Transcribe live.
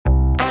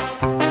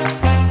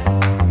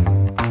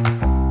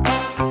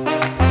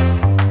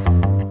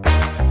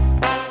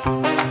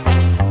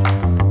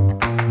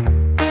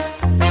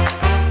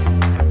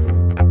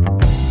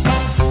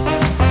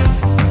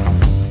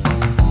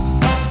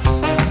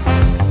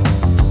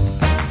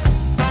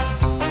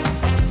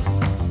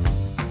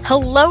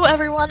Hello,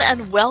 everyone,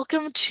 and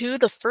welcome to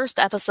the first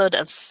episode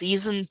of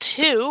Season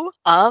 2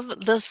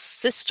 of The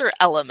Sister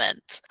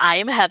Element.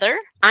 I'm Heather.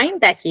 I'm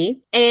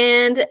Becky,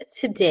 and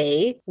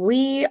today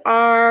we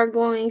are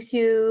going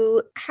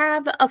to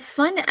have a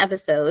fun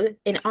episode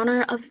in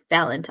honor of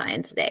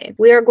Valentine's Day.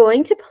 We are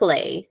going to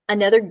play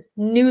another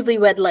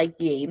newlywed-like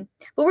game,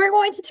 but we're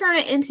going to turn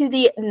it into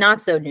the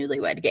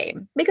Not-So-Newlywed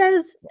Game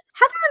because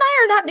Heather and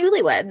I are not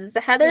newlyweds.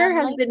 Heather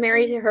has been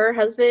married to her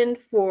husband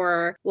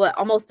for,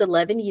 almost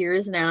 11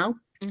 years now.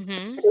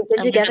 Mm-hmm. We've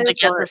been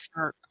together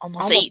for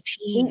almost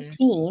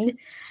 18.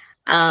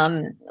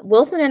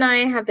 Wilson and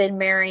I have been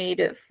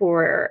married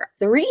for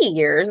 3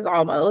 years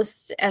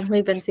almost, and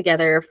we've been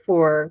together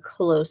for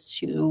close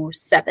to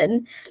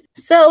 7.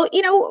 So,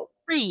 3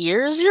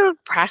 years? You're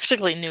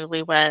practically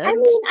newlyweds. I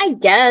mean, I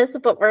guess,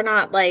 but we're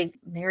not like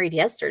married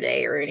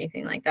yesterday or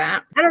anything like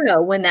that. I don't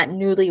know when that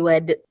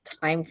newlywed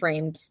time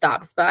frame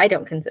stops, but I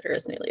don't consider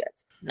us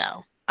newlyweds.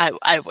 No.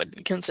 I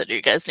wouldn't consider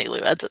you guys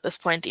newlyweds at this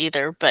point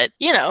either, but,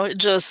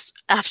 just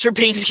after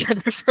being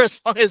together for as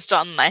long as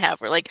John and I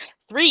have, we're like,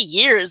 3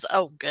 years?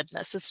 Oh,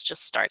 goodness, it's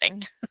just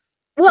starting.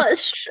 Well,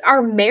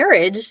 our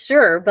marriage,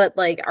 sure, but,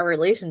 our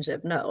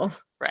relationship, no.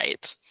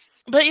 Right.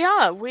 But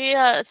yeah, we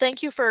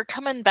thank you for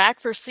coming back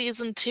for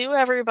Season 2,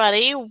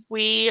 everybody.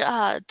 We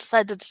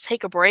decided to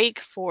take a break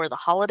for the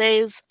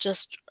holidays,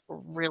 just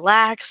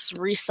relax,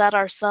 reset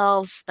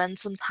ourselves, spend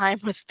some time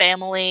with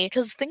family,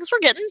 because things were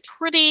getting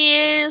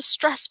pretty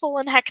stressful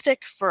and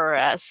hectic for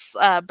us,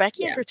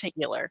 Becky in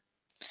particular.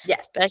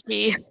 Yes.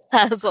 Becky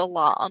has a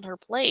lot on her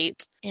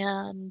plate,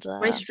 and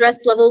my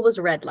stress level was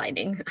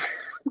redlining.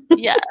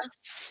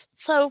 Yes.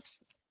 So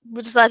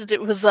we decided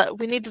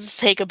we needed to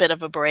take a bit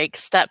of a break,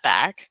 step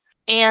back.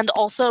 And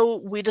also,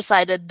 we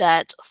decided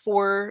that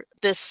for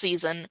this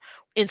season,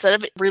 instead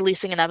of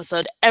releasing an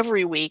episode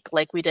every week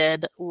like we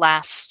did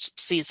last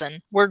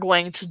season, we're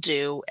going to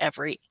do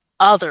every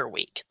other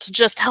week to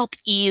just help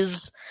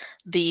ease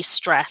the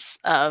stress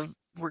of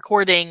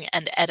recording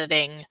and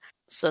editing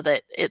so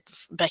that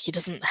Becky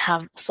doesn't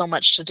have so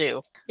much to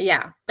do.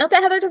 Yeah. Not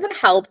that Heather doesn't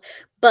help,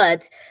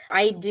 but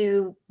I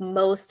do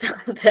most of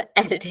the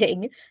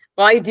editing.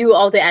 Well, I do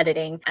all the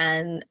editing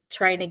and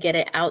trying to get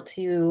it out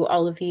to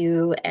all of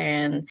you,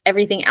 and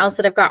everything else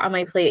that I've got on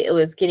my plate, it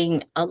was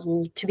getting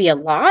to be a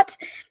lot.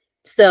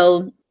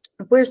 So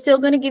we're still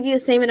going to give you the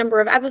same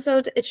number of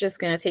episodes. It's just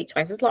going to take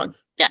twice as long.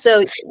 Yes. So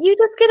you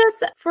just get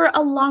us for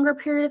a longer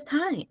period of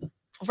time.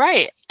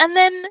 Right. And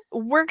then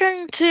we're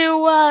going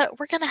to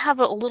have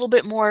a little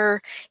bit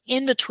more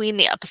in between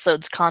the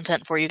episodes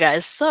content for you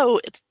guys. So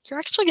you're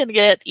actually going to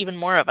get even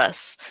more of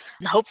us.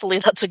 And hopefully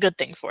that's a good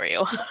thing for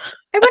you.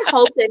 I would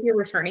hope that if you're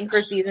returning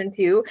for Season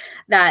 2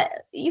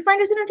 that you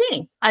find us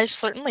entertaining. I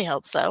certainly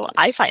hope so.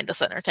 I find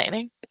us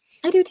entertaining.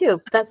 I do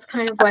too. That's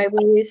kind of why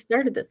we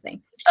started this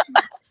thing.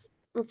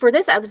 For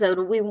this episode,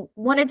 we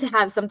wanted to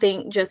have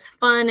something just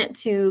fun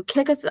to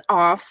kick us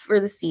off for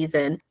the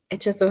season.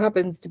 It just so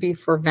happens to be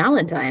for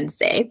Valentine's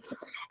Day.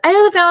 I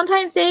know that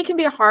Valentine's Day can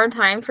be a hard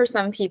time for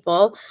some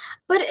people,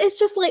 but it's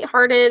just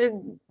lighthearted,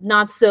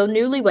 not so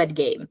newlywed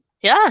game.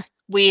 Yeah,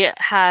 we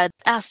had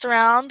asked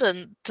around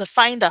and to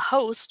find a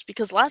host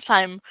because last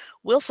time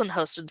Wilson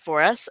hosted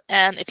for us,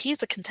 and if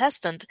he's a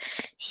contestant,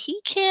 he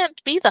can't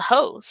be the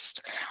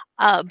host.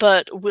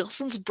 But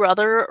Wilson's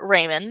brother,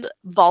 Raymond,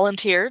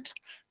 volunteered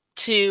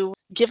to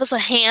give us a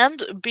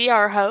hand, be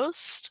our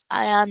host,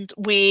 and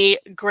we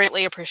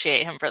greatly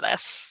appreciate him for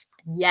this.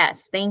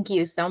 Yes, thank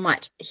you so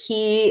much.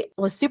 He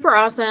was super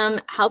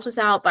awesome, helped us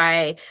out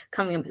by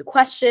coming up with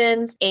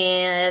questions,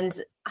 and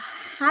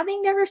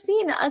having never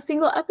seen a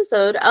single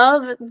episode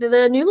of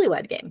the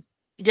Newlywed Game.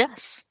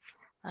 Yes.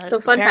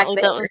 So fun fact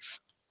that was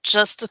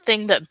just a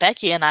thing that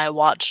Becky and I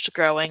watched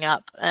growing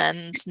up,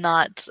 and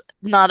not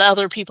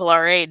other people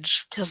our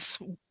age, because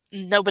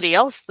nobody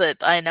else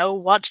that I know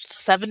watched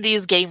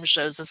 70s game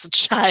shows as a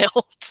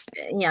child.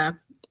 Yeah.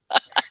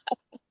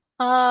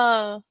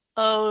 The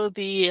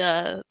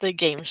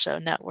Game Show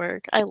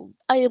Network. I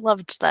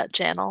loved that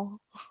channel.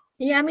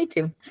 Yeah, me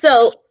too.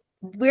 So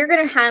we're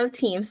going to have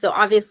teams. So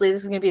obviously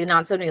this is going to be the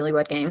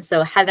Not-So-Newlywed Game.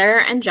 So Heather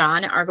and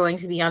John are going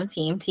to be on a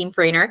team, Team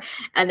Frainer.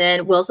 And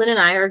then Wilson and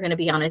I are going to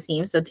be on a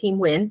team, so Team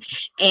Win.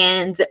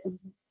 And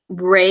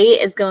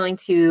Ray is going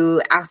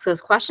to ask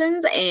us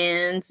questions,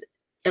 and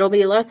it'll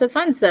be lots of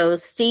fun. So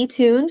stay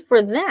tuned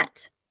for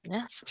that.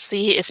 Yes.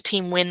 See if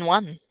Team Win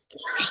won.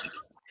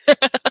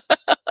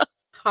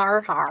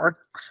 Har har.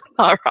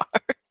 Har har.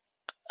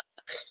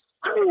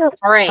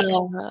 All right.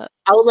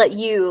 I will let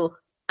you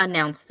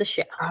announce the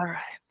show. All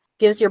right.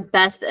 Give us your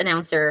best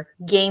announcer,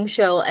 game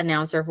show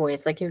announcer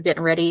voice. Like you're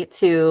getting ready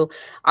to,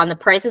 on The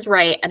Price is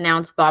Right,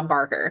 announce Bob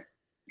Barker.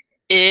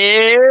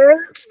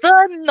 It's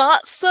the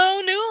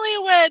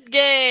Not-So-Newlywed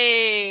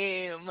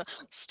Game,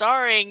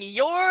 starring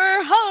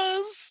your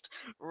host,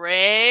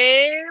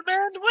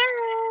 Raymond Wynn.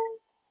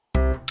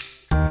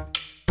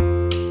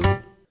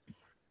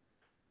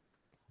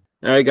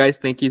 All right, guys,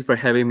 thank you for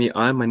having me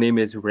on. My name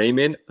is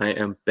Raymond. I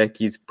am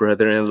Becky's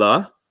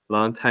brother-in-law,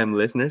 longtime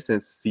listener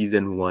since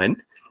season 1.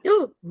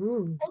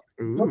 Ooh.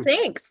 Well,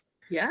 thanks.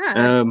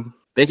 Yeah.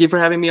 Thank you for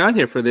having me on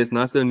here for this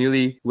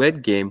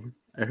Not-So-Newlywed Game.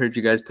 I heard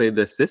you guys played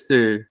the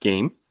sister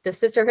game. The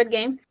sisterhood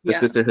game. The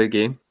sisterhood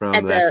game from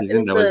At last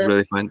season. That was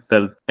really fun.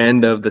 The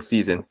end of the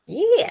season.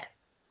 Yeah.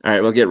 All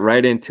right, we'll get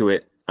right into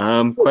it.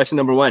 Question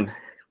number 1.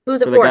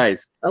 Who's it for the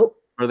guys? Oh.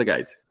 For the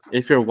guys.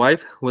 If your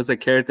wife was a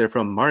character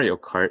from Mario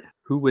Kart,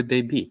 who would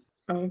they be?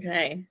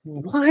 Okay.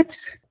 What?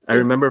 I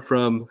remember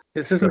from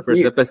This the isn't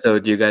first weird.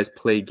 episode, you guys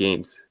play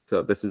games.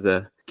 So this is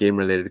a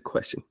game-related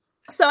question.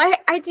 So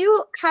I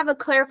do have a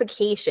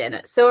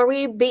clarification. So are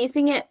we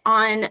basing it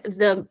on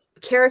the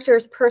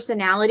characters'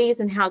 personalities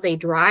and how they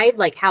drive,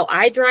 like how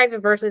I drive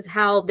versus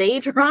how they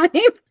drive?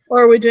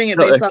 Or are we doing it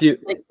No, based if off you-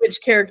 like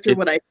which character if-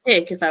 would I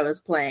pick if I was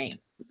playing?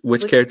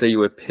 Which character you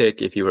would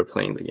pick if you were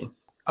playing the game?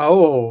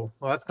 Oh,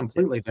 well, that's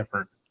completely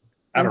different.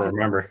 I don't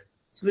remember.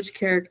 So which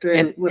character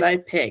And- would I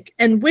pick?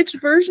 And which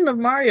version of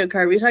Mario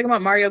Kart? Are we talking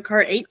about Mario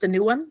Kart 8, the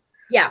new one?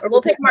 Yeah, Or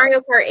we'll pick pick Mario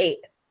Kart 8.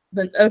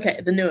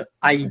 The new.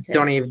 I Okay.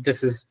 don't even.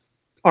 This is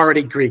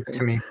already Greek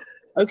to me.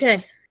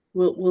 Okay.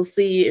 We'll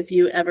see if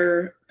you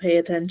ever pay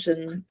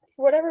attention.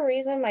 For whatever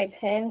reason, my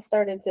pen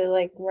started to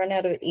like run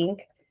out of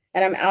ink,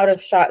 and I'm out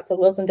of shot, so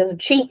Wilson doesn't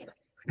cheat.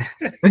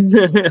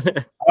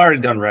 I've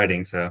already done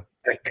writing, so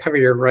Cover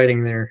your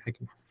writing there.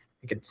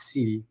 I can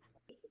see.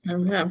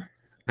 Okay.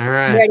 All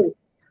right, Ready.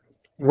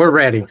 we're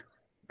ready.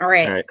 All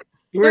right. All right.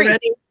 We're 3,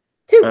 ready.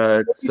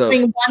 2. So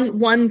Doing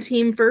one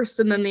team first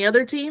and then the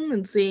other team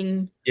and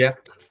seeing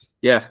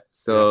yeah.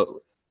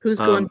 So who's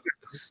going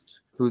first.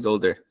 who's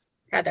older?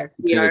 Heather.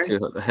 We are.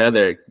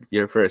 Heather,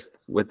 you're first.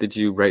 What did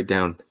you write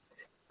down?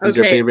 Who's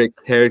your Okay. favorite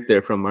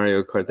character from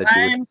Mario Kart that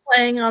you would? I'm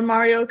playing on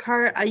Mario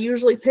Kart. I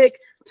usually pick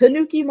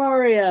Tanuki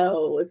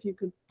Mario. If you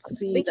could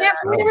see We that. can't,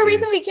 for whatever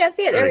reason, we can't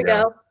see it. There we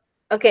go.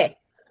 Okay.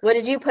 What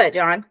did you put,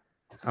 John?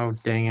 Oh,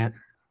 dang it.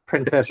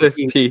 Princess Princess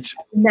Peach. Peach.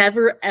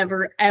 Never,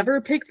 ever, ever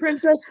pick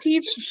Princess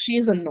Peach.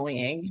 She's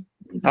annoying.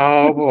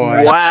 Oh,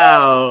 boy.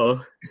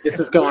 Wow. This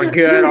is going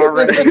good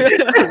already.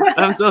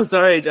 I'm so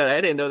sorry, John. I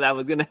didn't know that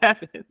was gonna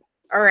happen.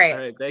 All right. All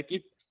right,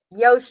 Becky.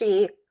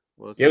 Yoshi.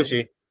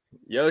 Wilson.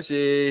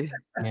 Yoshi.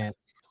 Yeah.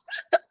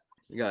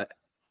 You got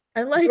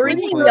I like Green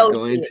Green when- Yoshi.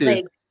 going Yoshi. to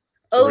Like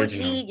OG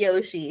original.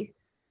 Yoshi.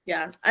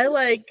 Yeah, I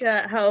like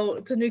how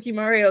Tanuki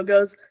Mario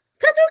goes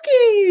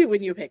Tanuki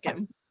when you pick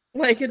him.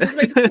 Like it just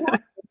makes me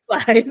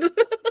side.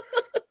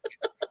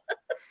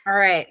 All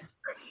right.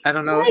 I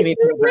don't know Hey, anything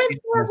you about win any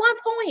of for this.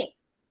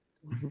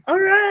 1 point. All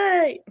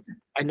right.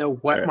 I know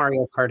what Alright.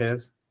 Mario Kart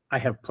is. I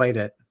have played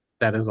it.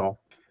 That is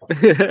all. All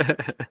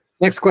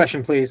Next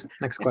question, please.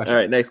 Next question.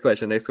 right, next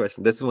question.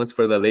 This one's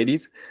for the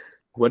ladies.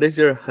 What is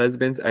your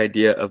husband's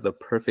idea of the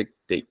perfect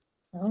date?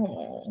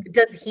 Oh.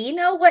 Does he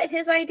know what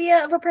his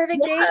idea of a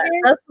perfect date Yeah, is?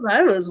 that's what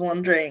I was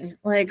wondering.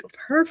 Like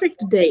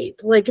perfect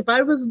date. Like if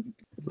I was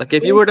Like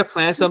if you were to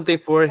plan something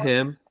for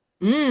him,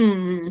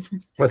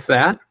 What's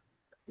that?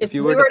 If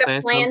you we were were to to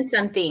plan plan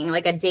something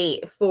like a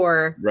date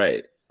for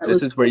right? that This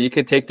was is where you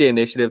can take the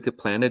initiative to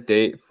plan a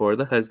date for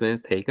the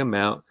husbands, take them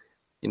out.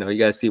 You know, you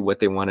guys see what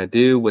they want to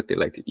do, what they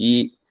like to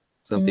eat,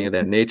 something of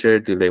that nature.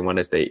 Do they want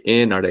to stay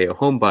in? Are they a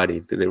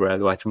homebody? Do they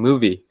rather watch a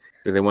movie?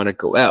 Do they want to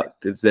go out?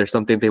 Is there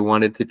something they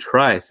wanted to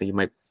try? So you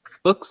might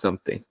book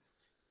something.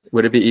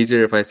 Would it be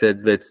easier if I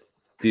said, let's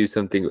do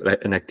something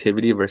like an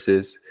activity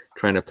versus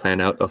trying to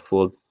plan out a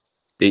full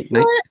date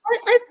night?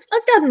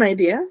 I've got an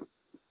idea.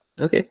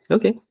 Okay.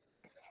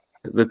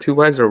 The two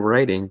wives are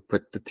writing,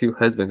 but the two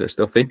husbands are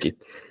still thinking.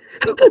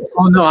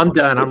 Oh, no, I'm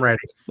done. I'm ready.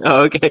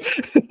 Oh, okay.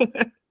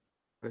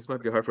 This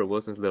might be hard for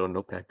Wilson's little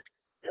notepad.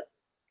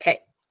 okay,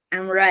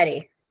 I'm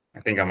ready.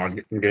 I think I'm all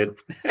good.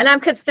 And I'm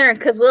concerned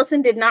because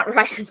Wilson did not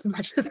write as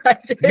much as I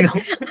did. No.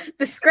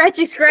 The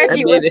scratchy I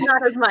was mean,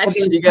 not as much.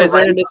 You guys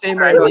are in the same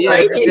idea. You guys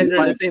are in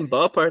Right. the same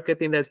ballpark. I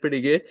think that's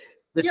pretty good.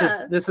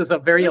 Yeah. This is a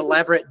very This is-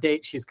 elaborate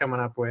date she's coming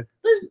up with.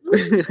 There's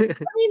I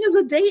mean, is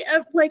a date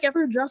like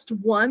ever just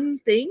one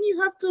thing?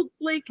 You have to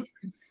like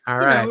All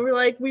you right. know, we're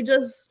like we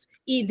just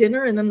eat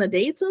dinner and then the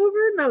date's over?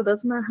 No,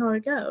 that's not how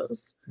it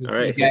goes. All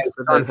right, You guys hints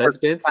for going the for-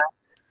 husbands.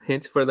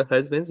 Hints for the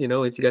husbands. You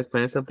know, if you guys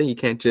plan something, you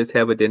can't just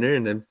have a dinner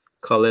and then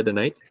call it a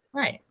night.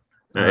 Right.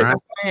 All All right.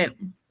 right. Right.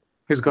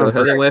 Who's So going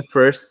Heather for went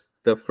first.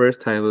 The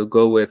first time we'll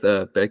go with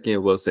Becky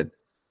and Wilson.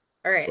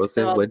 All right.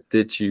 Wilson, So what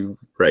did you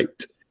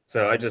write?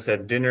 So I just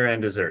said dinner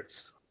and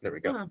desserts. There we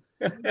go.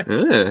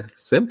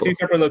 Simple. Two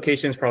separate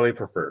locations probably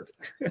preferred.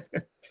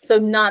 so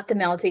not the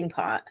melting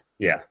pot.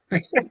 Yeah. All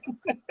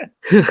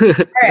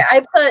right.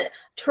 I put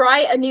try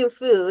a new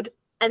food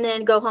and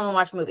then go home and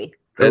watch a movie.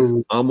 That's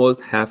Ooh.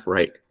 almost half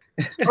right.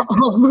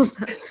 Almost.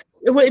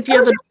 If I you have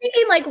was a just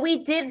thinking like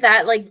we did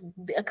that like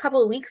a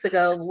couple of weeks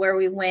ago where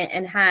we went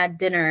and had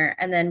dinner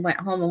and then went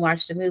home and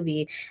watched a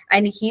movie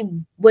and he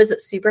was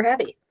super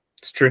happy.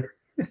 It's true.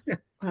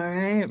 all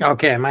right.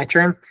 Okay, my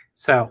turn.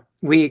 So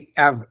we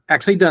have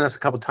actually done this a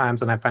couple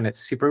times, and I find it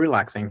super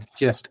relaxing.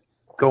 Just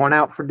going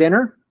out for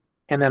dinner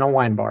and then a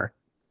wine bar.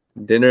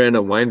 Dinner and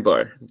a wine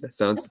bar. That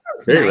sounds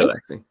very nice.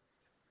 relaxing.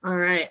 All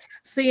right.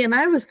 See, and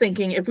I was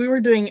thinking if we were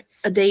doing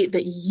a date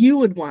that you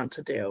would want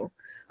to do,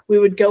 we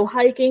would go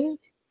hiking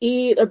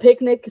eat a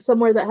picnic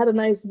somewhere that had a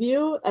nice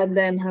view, and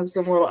then have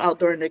some little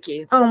outdoor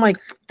nookie. Oh my!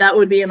 That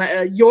would be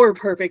your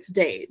perfect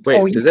date. Wait,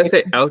 Oh, does that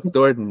say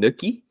outdoor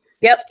nookie?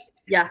 Yep.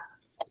 Yeah.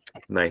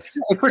 Nice.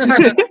 If we're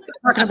talking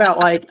about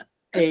like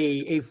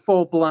a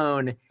full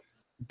blown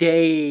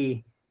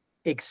day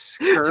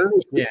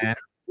excursion.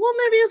 Well,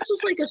 maybe it's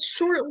just like a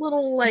short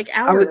little like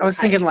I hour. was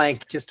thinking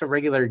like just a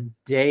regular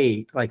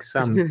date, like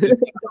some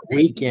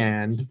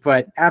weekend,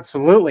 but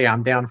absolutely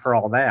I'm down for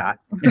all that.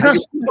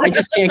 I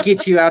just can't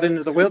get you out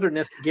into the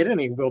wilderness to get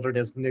any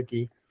wilderness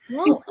nookie.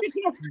 Well,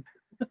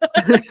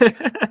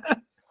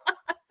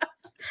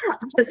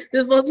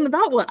 this wasn't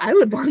about what I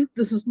would want.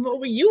 This is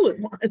what you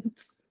would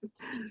want.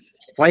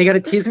 Why you got to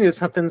tease me with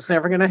something that's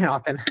never going to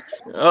happen?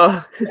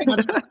 Oh. It's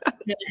not gonna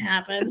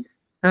happen.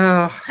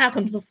 Oh, It's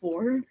happened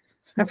before.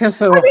 I feel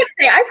so. I was gonna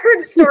say, I've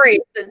heard stories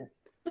that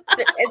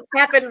it's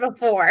happened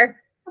before.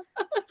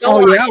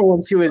 Oh yeah,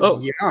 when she was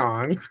Oh.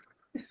 young.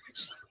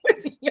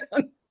 Was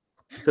young.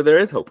 So there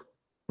is hope.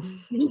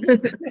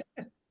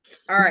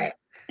 All right.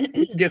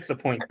 Gets the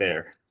point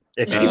there.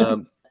 If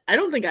you I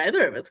don't think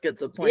either of us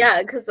gets a point.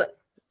 Yeah, because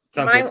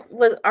something-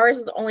 ours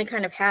was only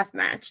kind of half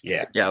matched.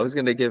 yeah. Yeah, I was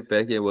gonna give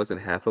Becky it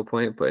wasn't half a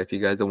point, but if you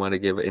guys don't want to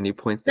give any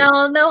points, then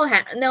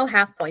No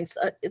half points.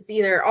 It's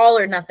either all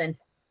or nothing.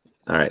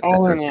 all right.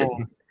 All that in sounds all.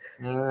 good.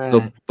 All So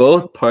right.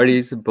 both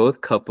parties,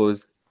 both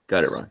couples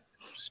got it wrong.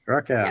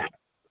 Struck out.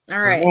 All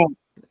right. Oh,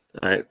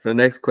 All right. For the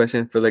next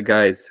question for the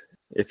guys,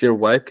 if your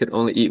wife could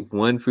only eat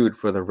one food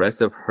for the rest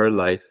of her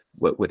life,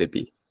 what would it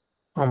be?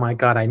 oh my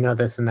God, I know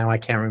this and now I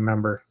can't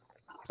remember.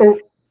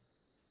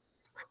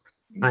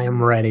 I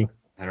am ready.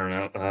 I don't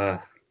know.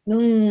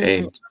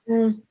 Hey,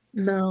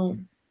 No.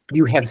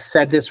 You have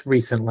said this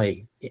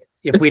recently.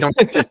 If we don't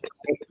get this,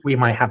 we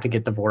might have to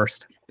get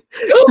divorced.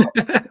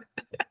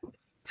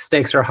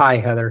 Stakes are high,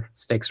 Heather.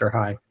 Stakes are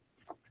high.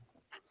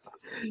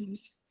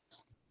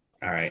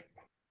 All right.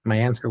 My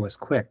answer was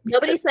quick.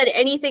 Nobody said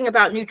anything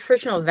about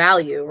nutritional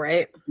value,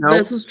 right? No,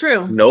 This is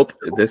true. nope.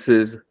 This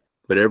is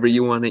whatever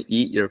you want to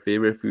eat, your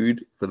favorite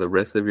food for the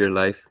rest of your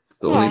life.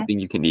 The only Aw. thing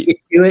you can if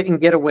eat. you do it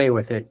and get away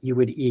with it, you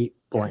would eat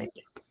blank.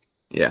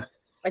 Yeah.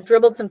 I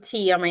dribbled some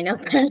tea on my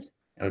notepad.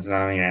 That was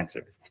not an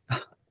answer.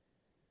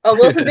 Oh,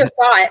 Wilson just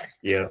saw it.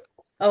 Yeah.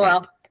 Oh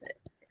well.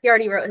 He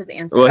already wrote his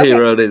answer. Well, he Okay.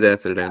 wrote his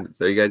answer then.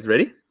 So you guys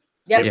ready?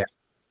 Yep. Yeah. All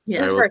Yeah.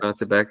 right, we'll first.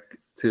 bounce it back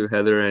to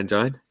Heather and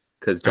John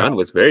because John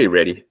was very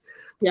ready.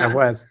 Yeah. I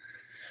was.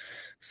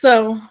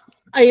 So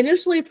I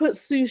initially put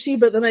sushi,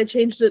 but then I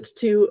changed it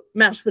to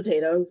mashed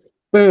potatoes.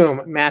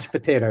 Boom, mashed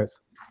potatoes.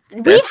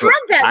 We That's had what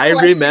that I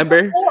question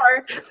remember.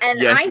 before, and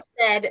Yes. I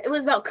said it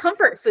was about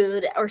comfort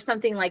food or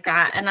something like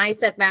that, and I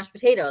said mashed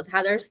potatoes.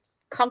 Heather's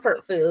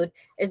comfort food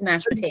is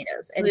mashed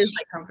potatoes, and It is she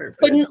my comfort food.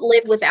 couldn't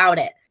live without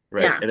it.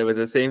 Right. Yeah. And it was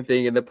the same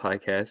thing in the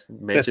podcast.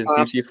 Mention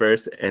Bob. sushi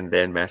first and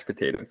then mashed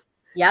potatoes.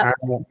 Yep.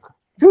 All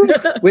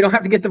right. We don't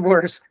have to get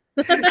divorced.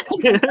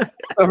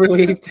 So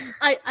relieved.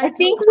 I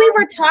think we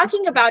were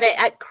talking about it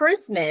at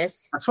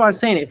Christmas. That's what I was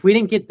saying. If we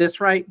didn't get this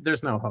right,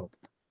 there's no hope.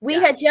 We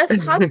had just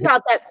talked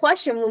about that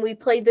question when we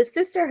played the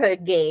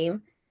sisterhood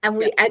game, and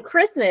we at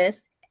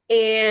Christmas,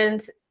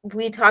 and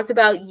we talked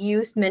about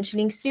you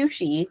mentioning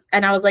sushi,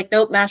 and I was like,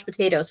 nope, mashed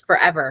potatoes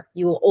forever.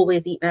 You will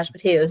always eat mashed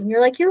potatoes, and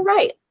you're like, you're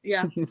right.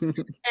 Yeah.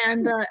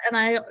 And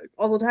I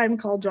all the time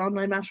call John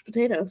my mashed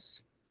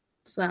potatoes.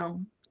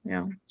 So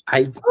yeah.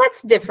 Well,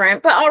 that's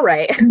different, but all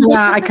right.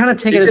 I kind of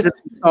take She it as just-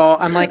 a so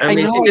I'm like, I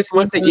mean, know she I just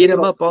wants to want eat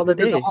 'em up all the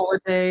for day.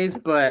 holidays,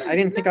 but I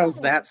didn't think I was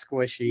that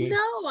squishy.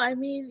 No, I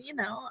mean,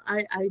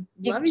 I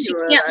You- love she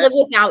you. can't live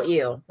without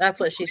you. That's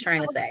what she's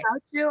trying to say.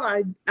 Without you,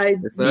 I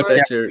It's not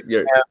that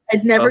you're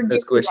I'd never soft and give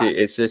you squishy.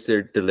 It's just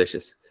they're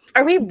delicious.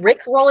 Are we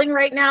Rick rolling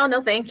right now?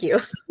 No, thank you.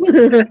 up.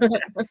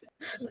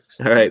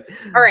 All right.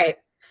 All right,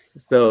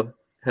 So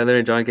Heather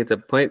and John get the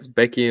points.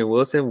 Becky and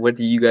Wilson, what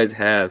do you guys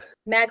have?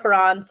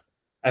 macarons.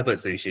 I put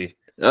sushi.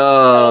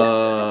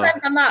 Oh,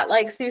 Sometimes I'm not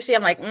like sushi.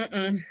 I'm like,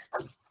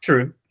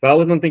 True. But I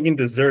wasn't thinking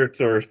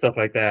desserts or stuff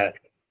like that.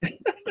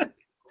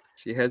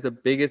 she has the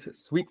biggest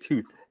sweet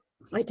tooth.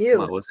 I Come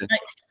on, do. Wilson.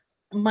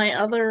 my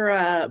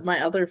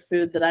other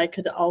food that I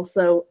could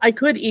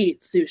eat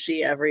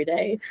sushi every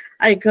day.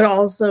 I could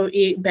also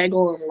eat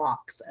bagel and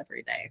lox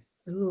every day.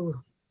 Ooh.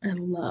 I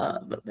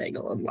love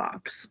bagel and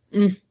lox.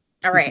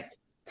 All right.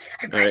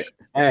 All right.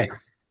 Hey,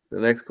 The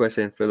next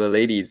question for the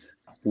ladies.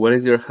 What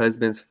is your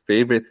husband's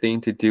favorite thing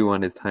to do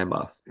on his time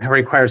off? it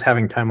requires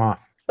having time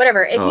off.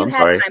 Whatever. If Oh, you I'm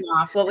had sorry. time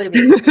off, what would it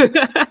be?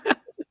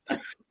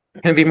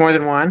 Can it be more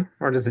than one,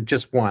 or does it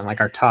just one,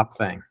 like our top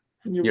thing?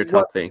 Your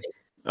top thing.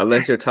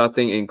 Unless your top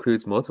thing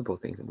includes multiple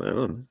things. I don't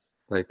know.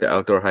 Like the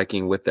outdoor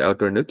hiking with the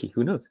outdoor nookie.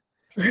 Who knows?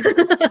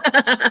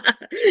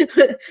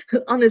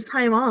 On his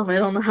time off, I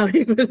don't know how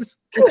he would.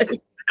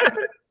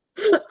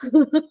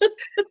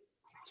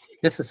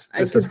 This is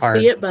I could hard.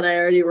 see it, but I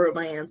already wrote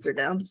my answer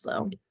down.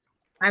 So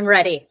I'm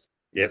ready.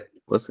 Yep.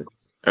 Wilson.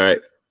 All right.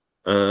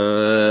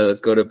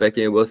 Let's go to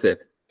Becky and Wilson.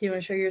 Do you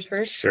want to show yours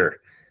first? Sure.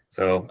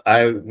 So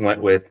I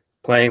went with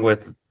playing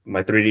with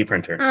my 3D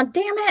printer. Oh,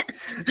 damn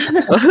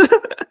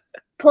it.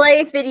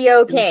 Play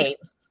video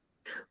games.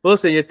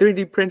 Wilson, your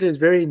 3D printer is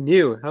very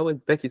new. How was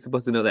Becky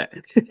supposed to know that?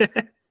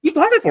 You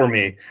bought it for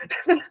me.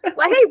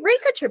 Well, hey, Ray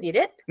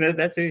contributed.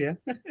 That too,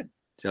 yeah.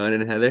 John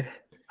and Heather,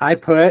 I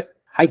put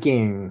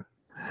hiking.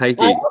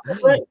 hiking.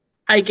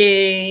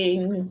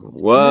 Hiking.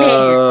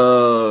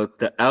 Whoa,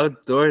 the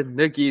outdoor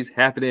noogies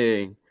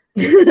happening.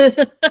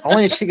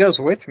 Only if she goes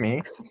with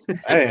me.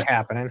 That ain't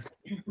happening.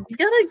 You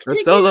gotta The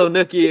kick solo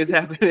nookie is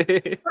happening.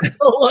 it.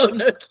 Solo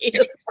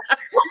nookies.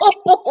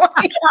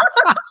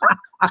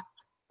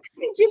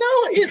 You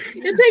know,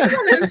 it takes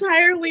an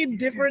entirely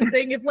different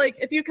thing.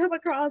 If you come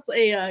across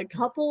a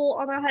couple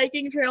on a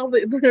hiking trail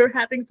that are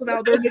having some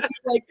outdoor nookies,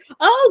 like,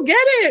 oh, get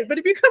it. But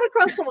if you come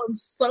across someone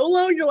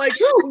solo, you're like,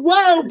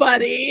 whoa,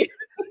 buddy.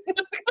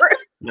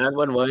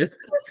 911.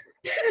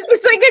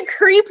 It's like a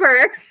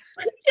creeper.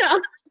 Yeah.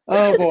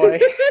 Oh boy.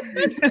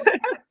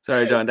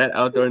 Sorry, John. That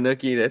outdoor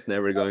nookie, that's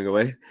never going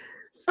away.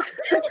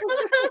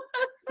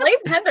 Blame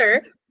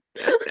Heather.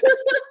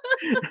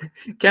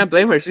 Can't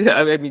blame her.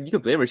 I mean, you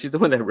can blame her. She's the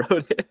one that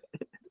wrote it.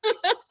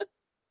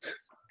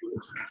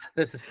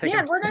 This is taking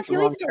Man, we're not such a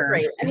doing long so turn.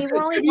 great. I mean,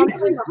 we're only 1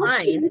 point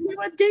behind.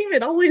 What game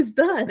it always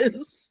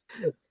does.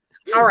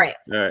 All right.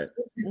 All right.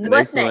 The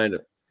What's next next?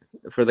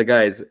 one for the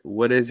guys.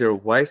 What is your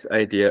wife's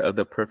idea of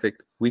the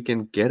perfect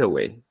weekend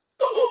getaway?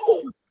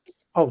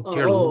 Oh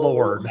dear Oh.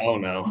 Lord. Oh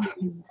no.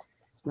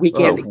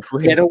 Weekend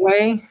wait.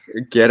 getaway.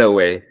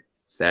 Getaway.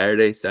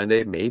 Saturday,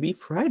 Sunday, maybe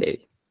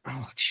Friday.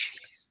 Oh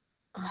jeez.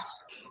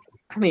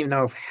 I don't even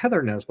know if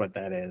Heather knows what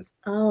that is.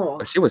 Oh.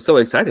 Oh, she was so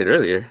excited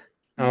earlier.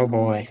 Oh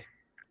boy.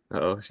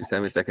 Oh, she's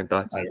having second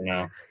thoughts. I don't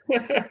know.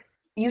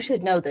 You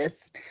should know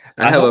this.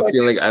 I have a hope-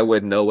 feeling I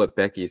would know what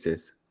Becky's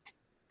is.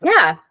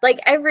 Yeah, like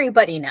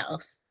everybody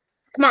knows.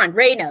 Come on,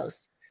 Ray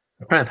knows.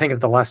 I'm trying to think of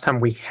the last time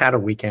we had a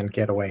weekend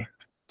getaway.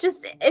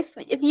 Just if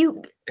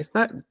you It's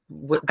not.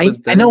 What I was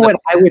done know in what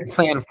the- I would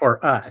plan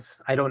for us.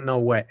 I don't know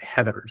what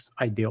Heather's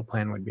ideal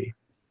plan would be.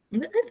 I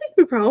think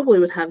we probably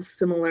would have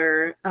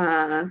similar.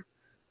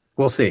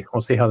 We'll see.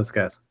 We'll see how this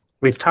goes.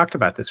 We've talked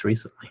about this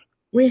recently.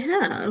 We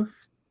have.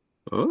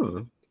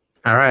 Oh.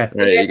 All right. All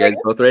right, you guys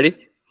both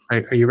ready?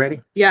 Are you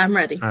ready? Yeah, I'm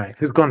ready. All right.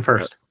 Who's going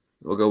first?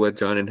 We'll go with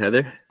John and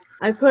Heather.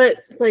 I put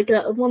like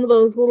one of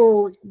those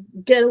little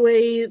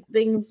getaway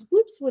things.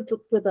 Whoops, with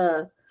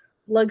a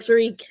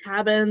luxury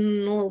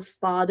cabin, little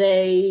spa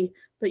day.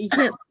 But you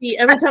can't see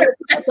every time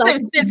it's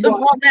on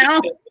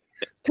now.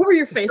 Cover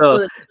your face. So,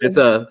 so that- It's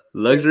a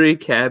luxury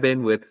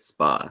cabin with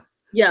spa.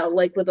 yeah,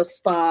 like with a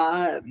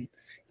spa. And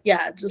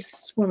yeah,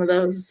 just one of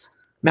those.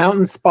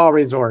 Mountain Spa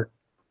Resort.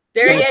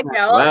 there you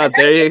go. Wow,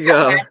 there you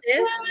go.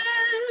 Matches.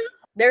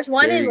 There's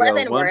one There in you go, 1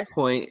 Leavenworth.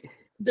 point.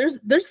 There's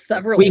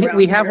several. We around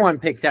have here. one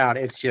picked out.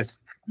 It's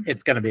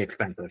going to be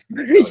expensive.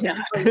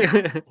 Yeah. All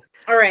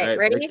All right, right,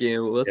 ready? Becky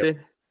and Wilson.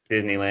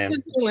 Disneyland.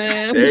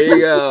 Disneyland. There you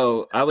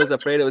go. I was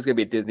afraid it was gonna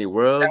be Disney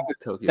World,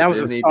 Tokyo that was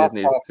a Disney, softball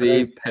Disney for Sea,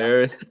 those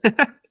Paris.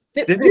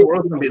 Disney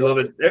World's gonna be a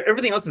little bit.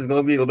 Everything else is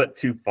gonna be a little bit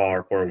too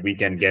far for a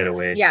weekend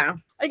getaway. Yeah.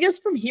 I guess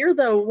from here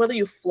though, whether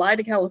you fly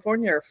to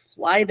California or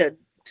fly to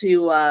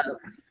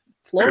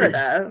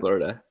Florida,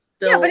 Florida.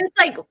 Yeah, but still- it's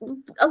like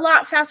a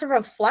lot faster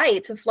of a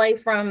flight to fly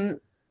from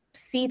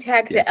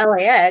SeaTac Yes. to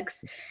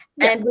LAX.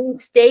 Yeah. And we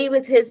stay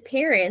with his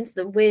parents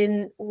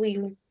when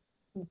we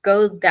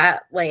go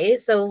that way.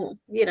 So,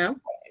 you know,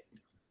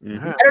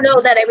 Mhm. I don't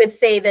know that I would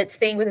say that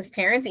staying with his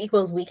parents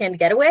equals weekend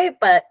getaway,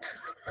 but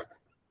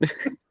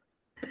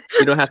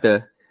You don't have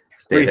to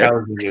stay 3 there.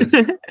 hours to use.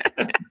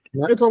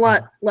 it's a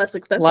lot less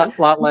expensive.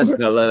 lot less.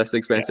 No, less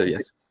expensive.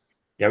 Yes.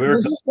 Yeah, we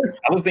were.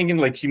 I was thinking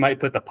like she might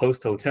put the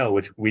Post Hotel,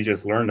 which we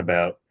just learned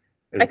about.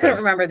 I couldn't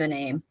remember the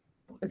name.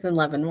 It's in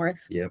Leavenworth,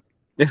 Yep.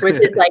 which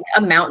is like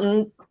a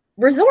mountain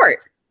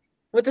resort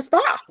with a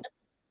spa.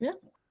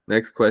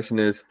 Next question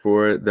is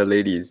for the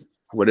ladies.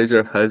 What is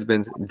your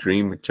husband's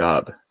dream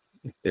job?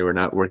 If they were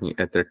not working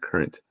at their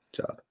current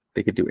job,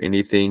 they could do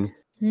anything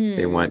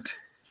they want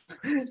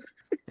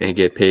and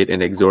get paid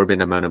an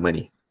exorbitant amount of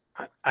money.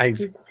 I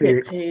You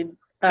figured- get paid.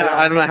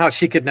 I don't know how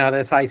she could know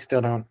this. I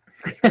still don't.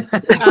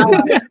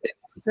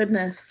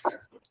 Goodness.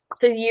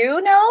 Do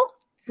you know?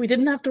 We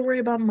didn't have to worry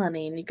about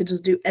money, and you could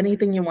just do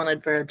anything you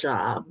wanted for a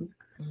job.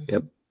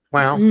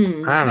 Well,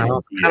 Hmm. I don't know.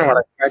 It's kind of what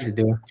I tried to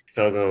do.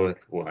 So I'll go with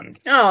one.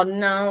 Oh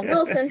no,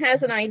 Wilson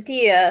has an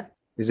idea.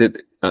 Is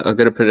it? I'm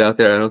gonna put it out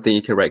there. I don't think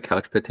you can write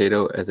couch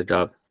potato as a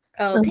job.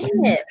 Oh damn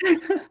it.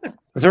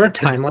 Is there a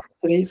time limit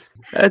to these?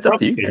 It's up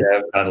to you guys.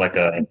 Yeah, like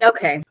a.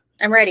 Okay,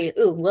 I'm ready.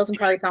 Ooh, Wilson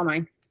probably saw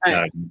mine. All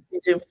right, me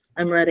too.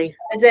 I'm ready.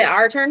 Is it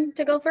our turn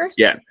to go first?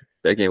 Yeah.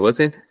 Becky and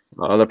Wilson,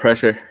 all the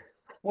pressure.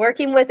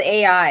 Working with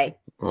AI.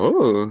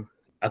 Oh.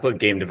 I put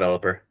game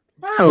developer.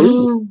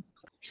 Oh,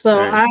 So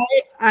Alright.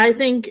 I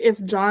think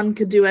if John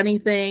could do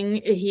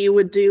anything, he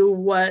would do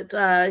what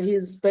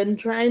he's been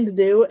trying to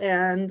do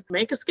and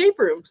make escape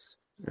rooms.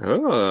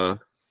 Oh.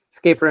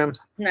 escape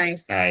rooms.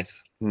 Nice.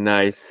 Nice.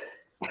 Nice.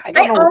 I I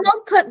don't know.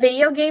 almost put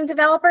video game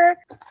developer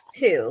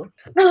too.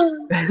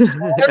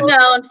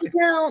 Unknown.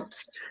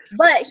 Counts.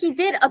 But he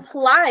did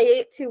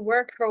apply to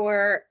work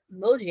for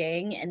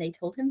Mojang and they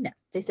told him no.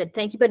 They said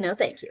thank you, but no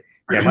thank you.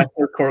 Yeah, mine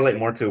would correlate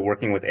more to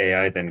working with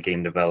AI than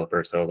game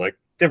developer. So like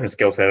different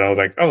skill set. I was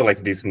like, I would like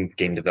to do some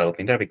game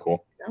developing. That'd be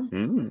cool.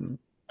 Mm.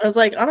 I was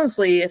like,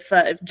 honestly, if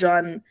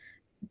John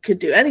could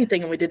do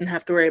anything and we didn't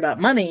have to worry about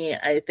money,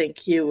 I think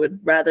he would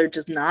rather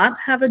just not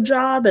have a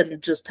job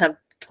and just have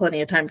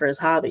plenty of time for his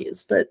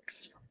hobbies. But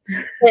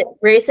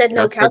Ray said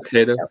no Couch couch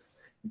potato.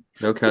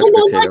 No couch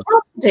well, no, not potato.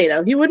 couch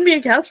potato. He wouldn't be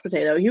a couch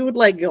potato. He would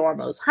like go on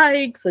those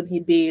hikes, and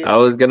he'd be. I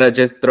was gonna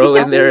just throw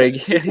in there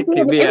again.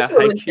 Give me a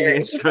hiking Influencer. You could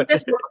instructor.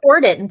 just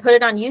record it and put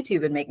it on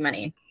YouTube and make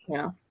money.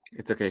 Yeah.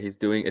 It's okay. He's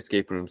doing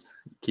escape rooms,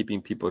 keeping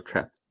people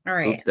trapped. All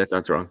right. Oops, that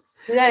sounds wrong.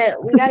 We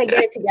gotta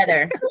get it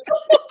together.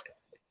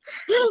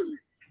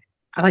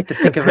 I like to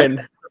think of it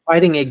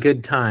providing a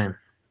good time.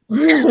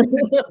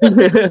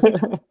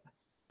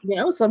 You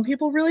know, some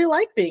people really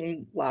like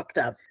being locked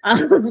up.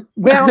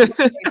 Well,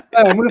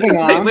 moving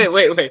on.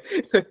 Wait.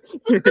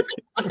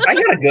 I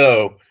gotta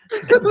go.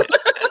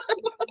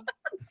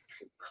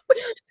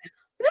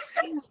 This is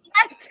a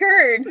left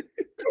turn.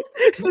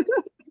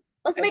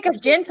 Let's make a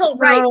gentle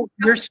right. Well,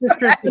 your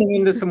sister's getting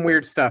into some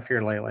weird stuff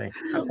here lately.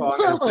 That's all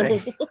I'm gonna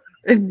say.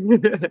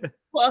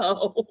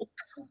 Whoa.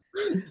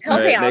 Tell All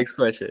right, down. next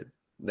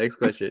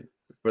question.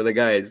 For the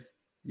guys,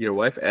 your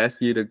wife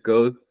asks you to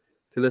go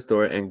to the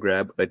store and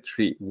grab a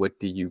treat. What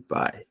do you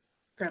buy?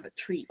 Grab a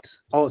treat.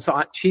 Oh,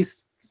 so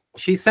she's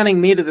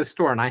sending me to the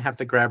store, and I have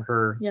to grab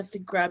her. You have to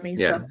grab me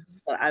Yeah. something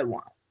that I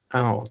want.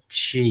 Oh,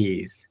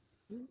 jeez.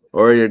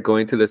 Or you're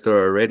going to the store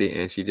already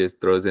and she just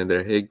throws in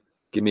there, hey,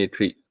 give me a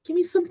treat. Give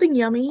me something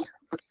yummy.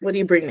 What do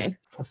you bring me?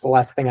 That's the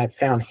last thing I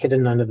found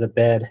hidden under the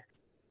bed.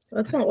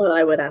 That's not what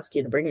I would ask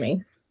you to bring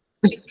me.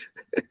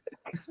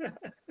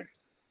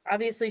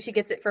 Obviously, she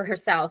gets it for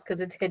herself because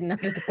it's hidden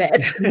under the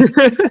bed.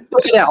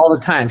 Look at that all the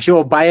time. She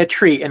will buy a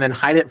treat and then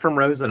hide it from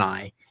Rose and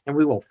I, and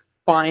we will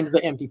find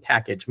the empty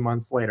package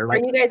months later. Are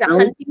Like, you guys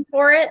really? hunting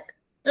for it?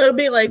 It would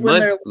be like when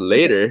Months they're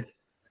later.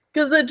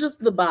 because they're just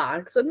the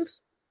box, and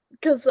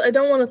because I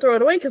don't want to throw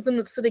it away because then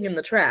it's sitting in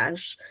the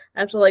trash.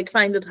 I have to like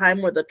find a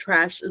time where the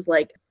trash is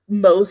like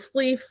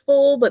mostly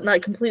full but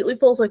not completely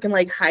full, so I can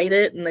like hide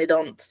it and they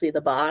don't see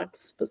the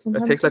box. But That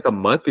sometimes takes like a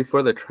month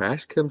before the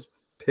trash comes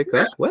pick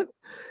up. What?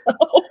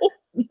 Oh,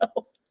 no.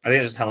 I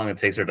think it's just how long it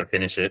takes her to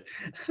finish it.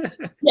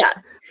 Yeah,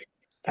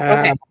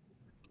 Okay.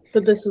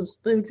 but there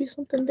would be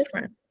something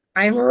different.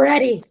 I'm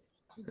ready.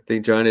 I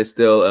think John is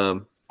still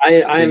I'm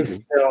Thinking.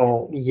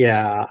 still,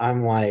 yeah,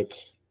 I'm like,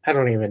 I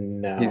don't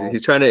even know.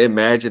 he's trying to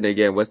imagine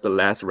again what's the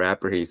last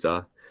rapper he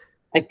saw.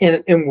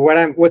 And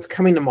what's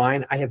coming to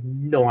mind, I have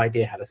no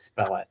idea how to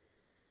spell it.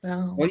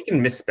 No. Well, you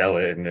can misspell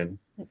it and then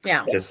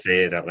Yeah. just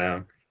say it out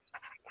loud.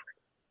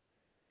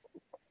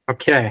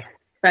 Okay.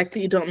 The fact that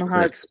you don't know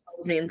how to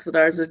spell means that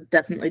ours are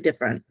definitely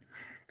different.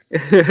 All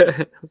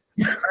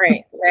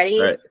right. Ready?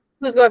 All right.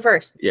 Who's going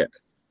first?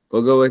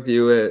 We'll go with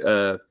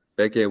you,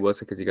 Becky and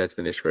Wilson, because you guys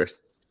finished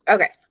first.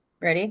 Okay.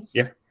 Ready?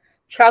 Yeah.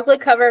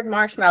 Chocolate covered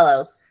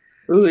marshmallows.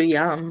 Ooh,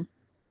 yum.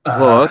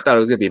 Oh, I thought it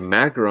was gonna be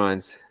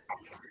macarons.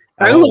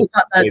 I would have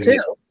thought that wait a too.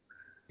 minute.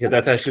 Yeah,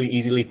 that's actually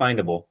easily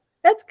findable.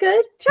 That's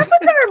good.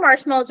 Chocolate covered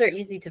marshmallows are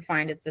easy to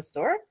find at the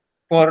store.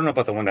 Well, I don't know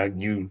about the one that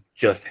you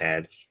just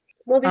had.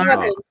 Well, these are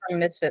Oh. those from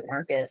Misfit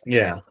Market.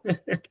 Yeah.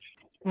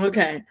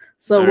 Okay,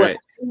 so All what right.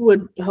 I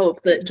would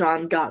hope that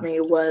John got me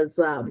was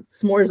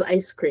s'mores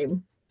ice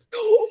cream.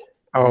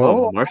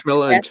 Oh,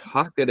 marshmallow and That's-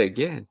 chocolate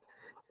again.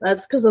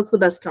 That's because that's the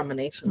best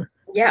combination.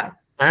 Yeah.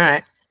 All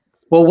right.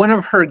 Well, one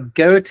of her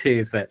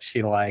go-tos that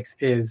she likes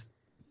is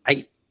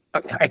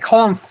I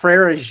call them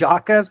Frere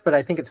Jacques, but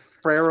I think it's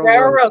Frere.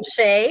 Ferrero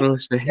Rocher.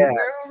 Yes. Ferrero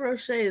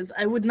Rochers.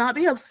 I would not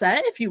be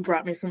upset if you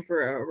brought me some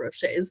Ferrero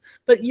Rochers,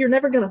 but you're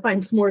never gonna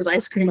find s'mores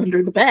ice cream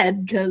under the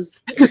bed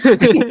because yes.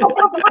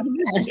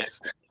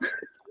 I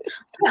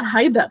can't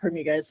hide that from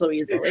you guys so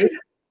easily.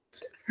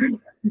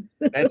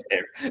 That's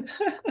fair.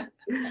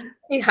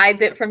 He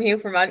hides it from you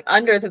from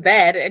under the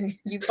bed, and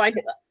you find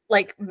it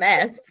like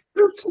mess.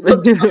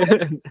 So-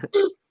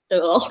 I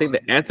Ugh. think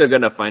the ants are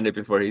gonna find it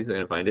before he's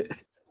gonna find it.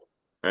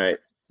 All right,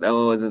 that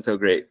one wasn't so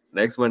great.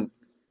 Next one,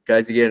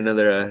 guys, you get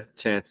another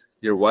chance.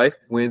 Your wife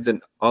wins an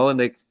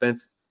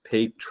all-expense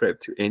paid trip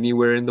to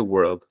anywhere in the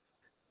world.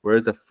 Where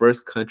is the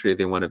first country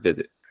they want to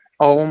visit?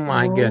 Oh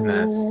my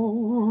goodness.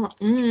 Oh,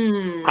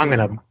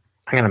 I'm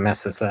gonna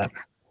mess this up.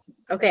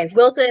 Okay,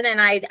 Wilson and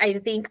I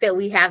think that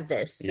we have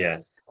this. Yeah.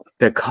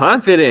 The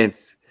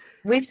confidence.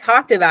 We've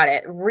talked about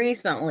it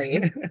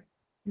recently.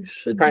 You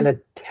should Trying to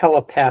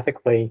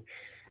telepathically.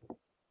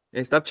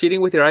 Hey, stop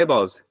cheating with your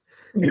eyeballs.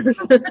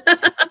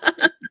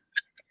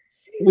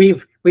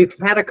 We've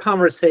had a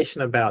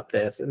conversation about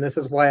this, and this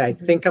is why I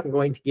think I'm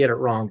going to get it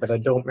wrong, but I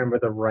don't remember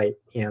the right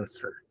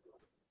answer.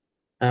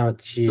 Oh,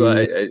 geez. So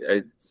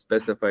I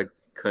specified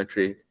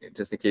country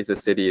just in case a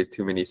city is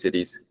too many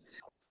cities.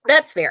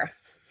 That's fair.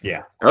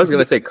 Yeah. I was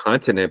gonna say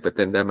continent, but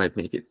then that might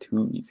make it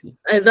too easy.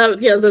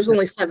 there's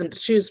only 7 to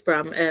choose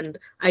from, and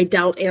I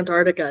doubt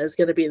Antarctica is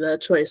going to be the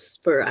choice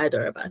for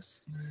either of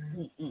us.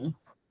 Mm-mm.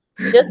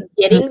 Just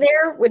getting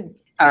there would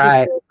All be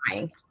right.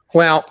 terrifying.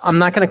 Well, I'm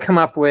not going to come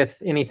up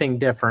with anything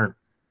different.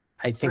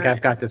 I think All right.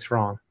 I've got this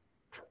wrong.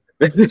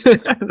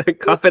 The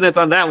confidence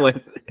on that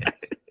one.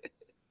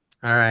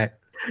 All right.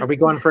 Are we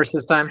going first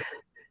this time?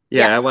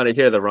 Yeah, I want to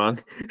hear the wrong.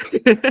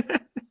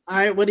 All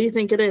right, what do you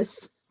think it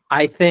is?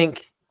 I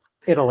think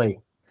Italy.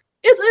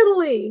 It's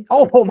Italy.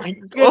 Oh my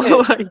goodness.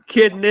 Oh my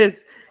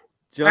goodness.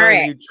 John, All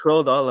right. you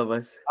trolled all of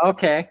us.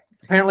 Okay.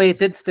 Apparently it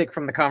did stick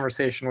from the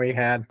conversation we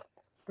had.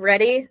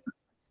 Ready?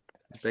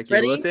 Becky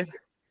Ready? Wilson?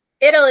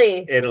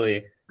 Italy.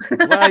 Italy.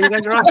 Wow, you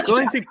guys are all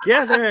going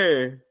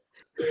together.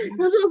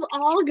 We'll just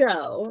all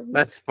go.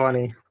 That's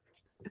funny.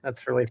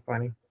 That's really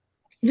funny.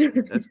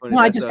 That's funny. No,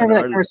 I That's just on remember that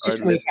our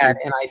conversation we list. had,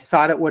 and I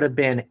thought it would have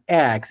been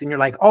X, and you're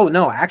like, oh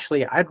no,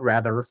 actually, I'd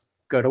rather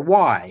go to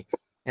Y.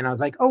 And I was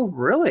like, oh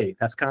really?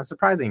 That's kind of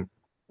surprising.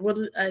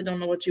 I don't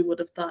know what you would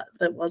have thought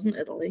that wasn't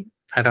Italy.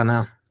 I don't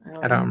know.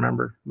 I don't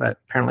remember, but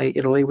apparently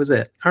Italy was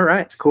it. All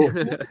right, cool.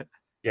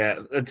 Yeah,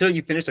 until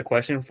you finished the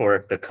question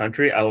for the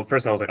country, I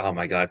was like, oh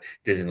my god,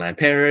 Disneyland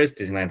Paris,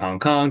 Disneyland Hong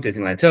Kong,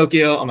 Disneyland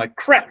Tokyo. I'm like,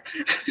 crap.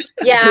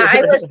 Yeah,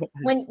 I was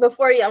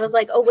before you. I was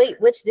like, oh wait,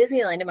 which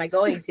Disneyland am I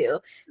going to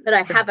that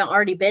I haven't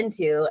already been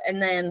to? And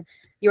then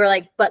you were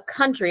like, but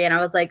country, and I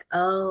was like,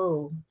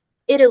 oh,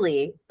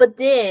 Italy. But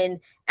then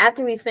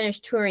after we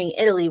finished touring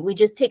Italy, we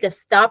just take a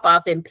stop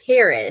off in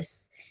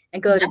Paris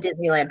and go to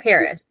Disneyland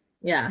Paris.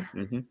 Yeah.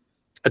 Mm-hmm.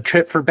 A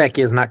trip for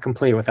Becky is not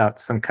complete without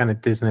some kind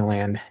of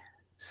Disneyland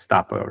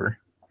stopover.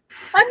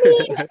 I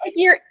mean, if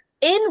you're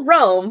in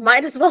Rome,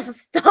 might as well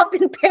stop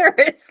in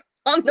Paris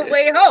on the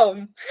way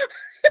home.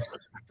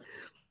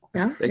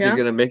 Yeah. Becky's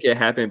gonna make it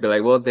happen and be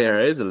like, well, there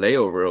is a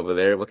layover over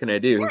there. What can I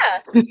do?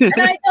 Yeah. And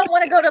I don't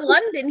want to go to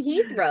London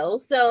Heathrow,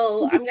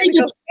 so I'm going to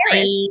go to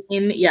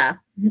Paris. Yeah.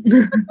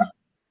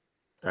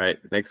 All right,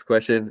 next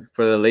question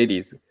for the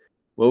ladies.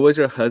 What was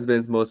your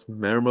husband's most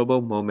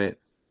memorable moment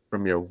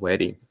from your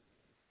wedding?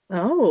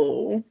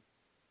 Oh.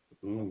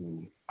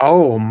 Ooh.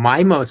 Oh,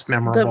 my most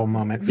memorable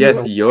moment.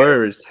 Yes,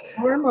 yours.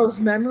 Our most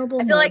memorable.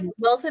 I feel like moment.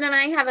 Wilson and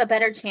I have a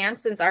better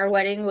chance since our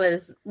wedding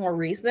was more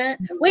recent.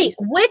 Wait,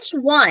 which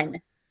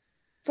one?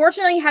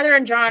 Fortunately, Heather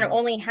and John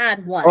only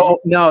had one. Oh,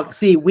 no.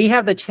 See, we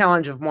have the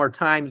challenge of more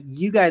time.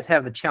 You guys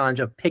have the challenge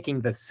of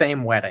picking the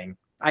same wedding.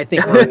 I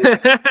think we're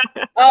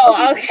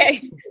Oh,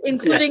 okay.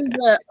 including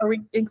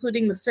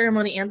including the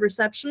ceremony and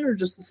reception, or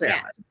just the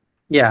ceremony?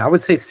 yeah, I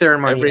would say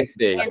ceremony,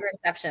 Everything. And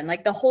reception,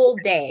 like the whole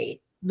day.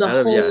 The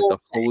Yeah, whole the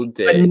whole but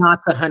day.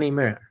 not the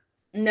honeymoon.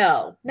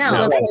 No. no,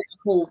 No. the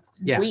whole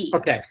Yeah. week.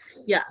 Okay.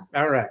 Yeah.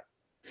 All right.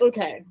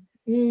 Okay.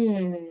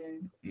 Mm.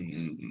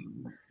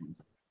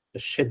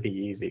 This should be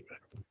easy, but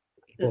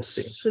we'll This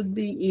see. should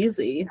be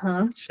easy,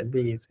 huh? Should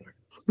be easy.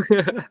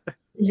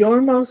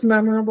 Your most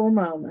memorable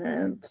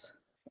moment.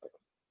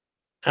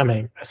 I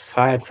mean,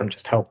 aside from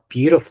just how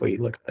beautiful you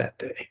looked that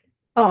day.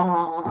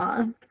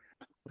 Aw.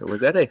 Was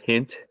that a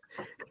hint?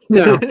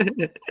 No,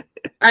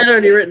 I'd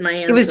already written my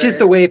answer. it was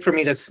just a way for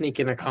me to sneak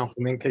in a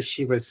compliment because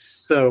she was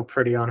so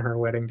pretty on her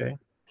wedding day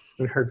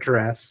in her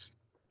dress.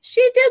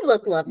 She did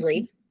look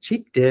lovely.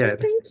 She did.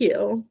 Thank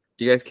you.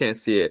 You guys can't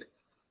see it,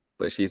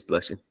 but she's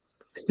blushing.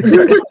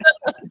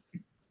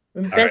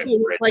 Becky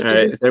looked like All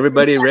right, is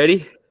everybody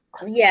ready?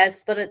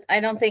 Yes, but I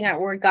don't think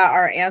we got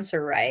our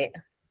answer right.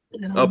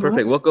 Oh,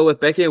 perfect. We'll go with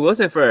Becky and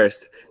Wilson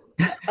first.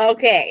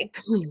 Okay.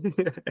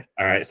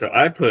 All right, so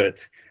I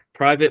put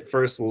private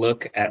first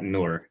look at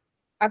Noor.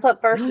 I put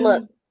first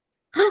look.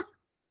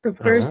 The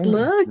first Oh,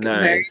 look.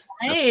 Very Nice.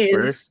 The nice.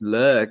 first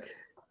look.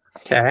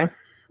 Okay.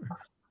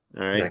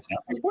 All right.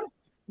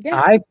 Yeah.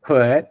 I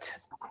put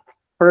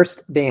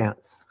first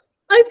dance.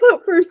 I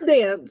put first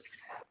dance.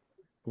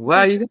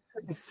 Wow, you guys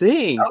can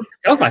sing.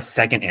 That was my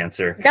second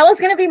answer. That was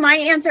going to be my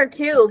answer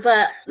too,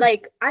 but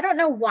like, I don't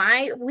know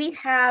why we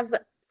have,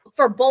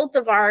 for both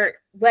of our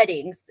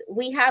weddings,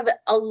 we have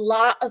a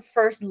lot of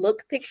first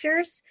look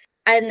pictures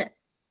and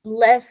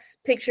less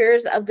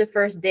pictures of the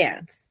first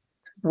dance.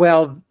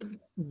 Well,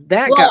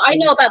 that Well, got I me-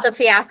 know about the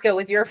fiasco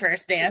with your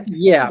first dance.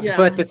 Yeah, Yeah.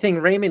 but the thing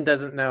Raymond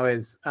doesn't know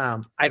is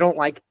I don't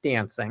like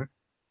dancing.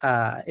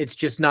 It's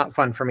just not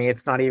fun for me.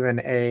 It's not even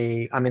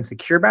I'm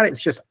insecure about it.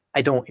 It's just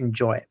I don't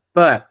enjoy it.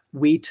 But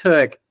we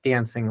took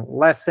dancing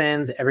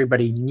lessons.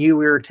 Everybody knew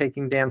we were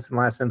taking dancing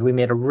lessons. We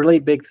made a really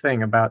big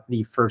thing about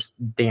the first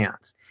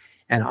dance.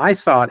 And I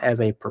saw it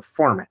as a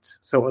performance.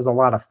 So it was a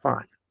lot of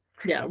fun.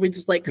 Yeah, we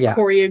just like Yeah.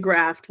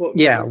 choreographed what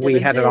Yeah, were we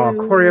gonna had it all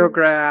do.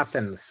 choreographed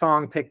and the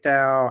song picked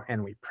out,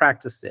 and we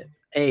practiced it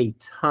a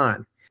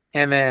ton.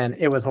 And then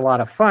it was a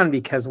lot of fun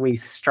because we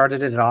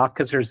started it off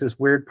because there's this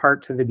weird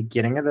part to the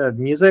beginning of the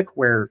music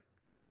where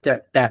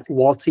that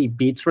waltzy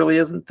beats really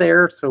isn't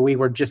there. So we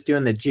were just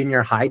doing the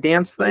junior high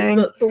dance thing.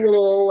 The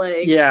little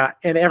like Yeah,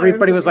 and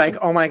everybody was like, arms.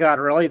 "Oh my god,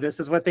 really? This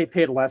is what they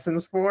paid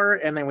lessons for?"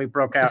 And then we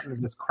broke out into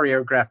this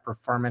choreographed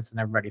performance, and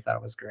everybody thought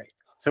it was great.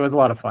 So it was a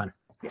lot of fun.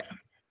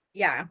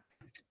 Yeah.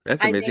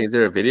 That's I amazing. think- Is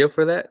there a video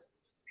for that?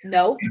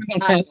 No.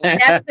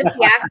 That's the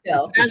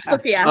fiasco. That's the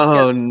fiasco.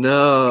 Oh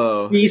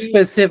no. He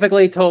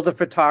specifically told the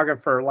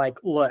photographer, like,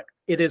 "Look,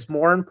 it is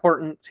more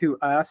important to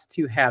us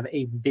to have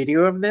a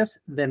video of this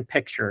than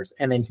pictures."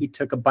 And then he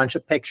took a bunch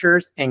of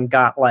pictures and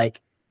got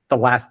like the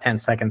last 10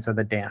 seconds of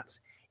the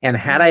dance. And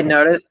had I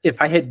noticed,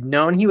 if I had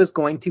known he was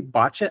going to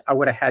botch it, I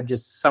would have had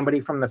just somebody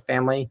from the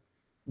family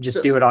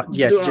just do it on,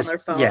 do it on their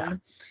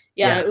phone.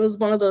 Yeah. It was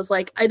one of those,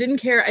 like, I didn't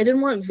care. I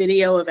didn't want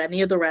video of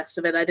any of the rest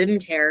of it. I didn't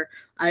care.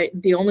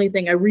 The only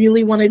thing I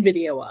really wanted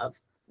video of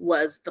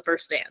was the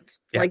first dance.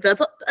 Yeah. Like,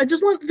 I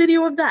just want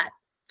video of that.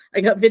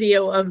 I got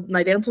video of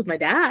my dance with my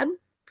dad.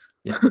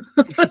 Yeah.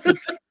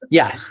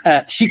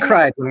 She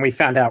cried when we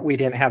found out we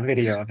didn't have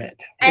video of it.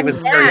 And it was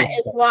that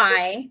is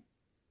why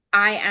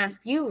I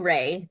asked you,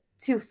 Ray,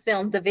 to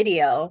film the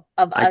video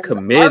of us. I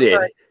committed.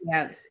 Our first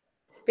dance,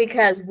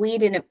 because we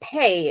didn't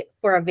pay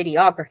for a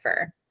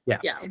videographer. Yeah,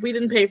 we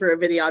didn't pay for a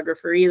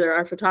videographer either.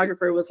 Our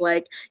photographer was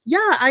like,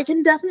 yeah, I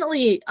can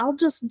definitely, I'll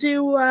just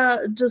do,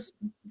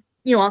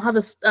 I'll have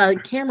a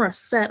camera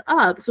set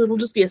up, so it'll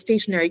just be a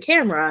stationary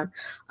camera,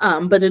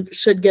 but it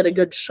should get a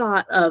good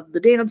shot of the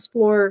dance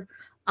floor.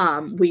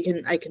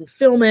 I can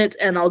film it,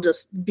 and I'll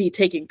just be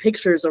taking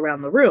pictures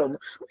around the room.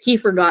 He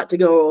forgot to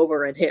go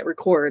over and hit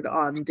record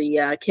on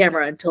the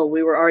camera until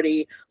we were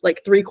already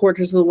like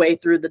 3/4 of the way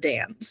through the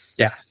dance.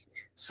 Yeah.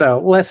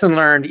 So lesson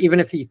learned, even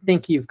if you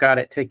think you've got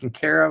it taken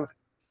care of,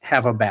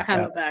 have a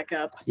backup. Have a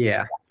backup.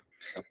 Yeah.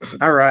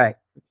 All right.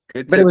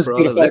 Good But tip it was for all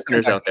the beautiful.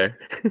 listeners out there.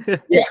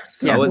 Yes.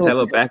 Yeah. Always have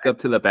a backup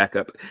to the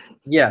backup.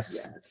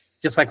 Yes.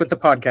 Just like with the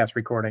podcast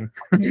recording.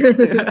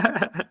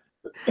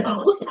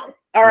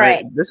 All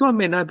right. This one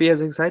may not be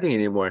as exciting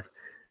anymore.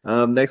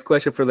 Next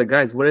question for the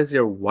guys. What is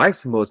your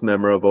wife's most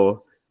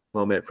memorable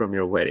moment from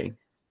your wedding?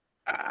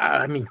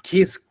 I mean,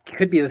 geez,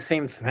 could be the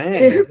same thing.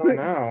 I don't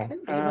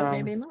know.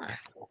 Maybe not.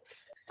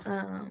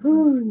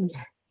 Hmm.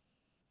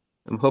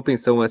 I'm hoping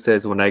someone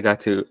says when I got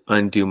to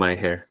undo my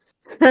hair.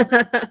 No.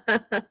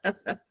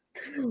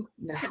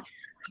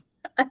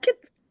 That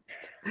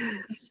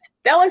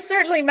was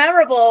certainly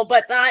memorable,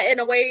 but not in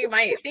a way you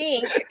might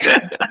think.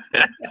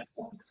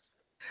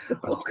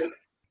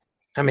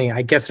 I mean,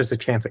 I guess there's a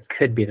chance it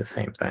could be the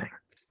same thing.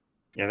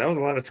 Yeah, that was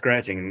a lot of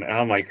scratching.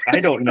 I'm like, I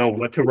don't know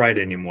what to write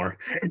anymore.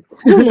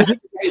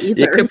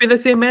 It could be the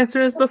same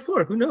answer as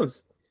before. Who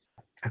knows?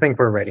 I think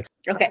we're ready.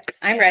 Okay,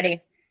 I'm ready.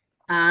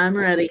 I'm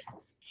ready.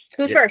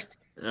 Who's first?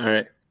 All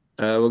right.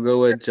 We'll go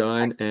with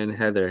John and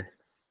Heather.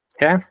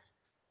 Okay.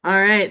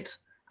 All right.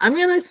 I'm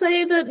going to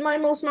say that my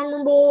most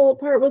memorable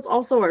part was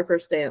also our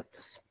first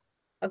dance.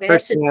 Okay,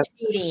 First that's dance. just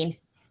cheating.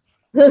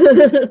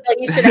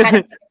 You should have had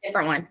a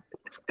different one.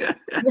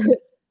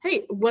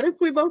 Hey, what if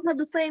we both had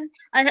the same?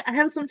 I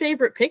have some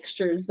favorite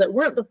pictures that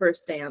weren't the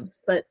first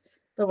dance, but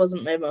that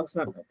wasn't my most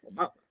memorable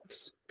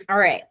moments. All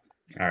right.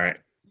 All right,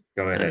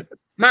 go ahead.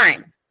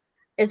 Mine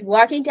is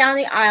walking down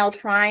the aisle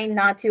trying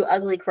not to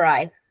ugly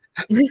cry.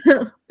 That's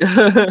my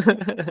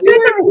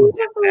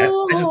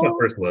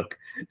first look.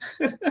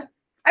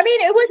 I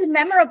mean, it was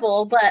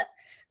memorable, but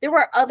there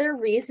were other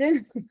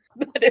reasons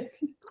that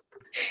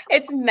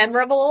it's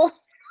memorable.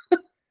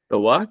 The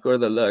walk or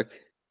the look?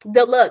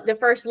 The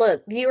first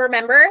look. Do you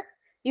remember?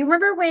 You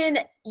remember when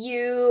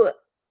you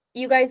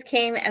guys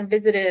came and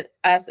visited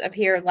us up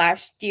here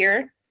last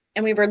year,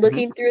 and we were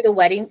looking through the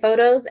wedding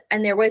photos,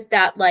 and there was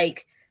that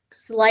like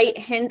slight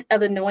hint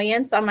of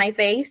annoyance on my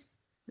face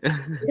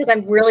because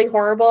I'm really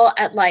horrible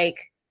at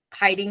like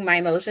hiding my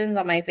emotions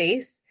on my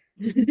face.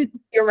 You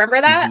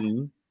remember that?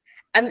 Mhm.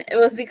 And it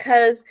was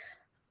because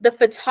the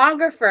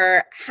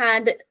photographer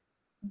had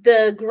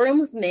the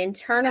groomsmen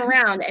turn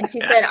around and she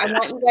said, I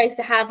want you guys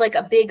to have like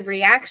a big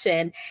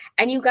reaction.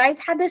 And you guys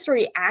had this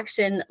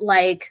reaction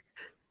like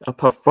A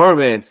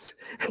performance.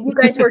 you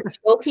guys were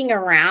joking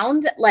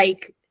around.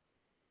 Like,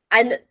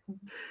 and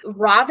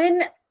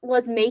Robin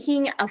was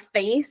making a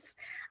face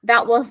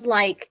that was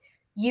like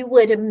you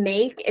would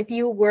make if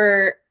you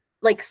were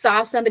like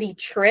saw somebody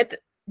trip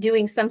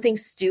doing something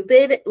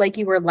stupid, like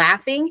you were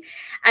laughing.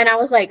 And I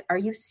was like, are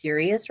you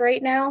serious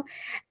right now?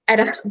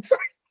 And I was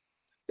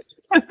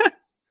like,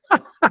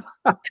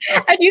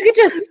 and you could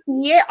just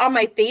see it on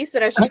my face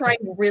that I was trying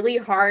really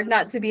hard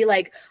not to be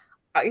like,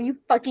 are you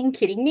fucking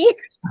kidding me?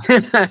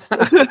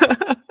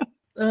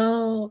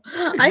 Oh,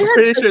 I'm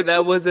pretty sure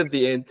that wasn't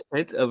the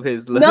intent of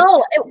his look.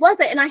 No, it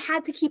wasn't. And I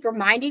had to keep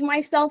reminding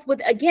myself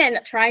with, again,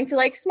 trying to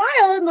like smile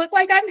and look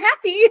like I'm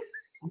happy.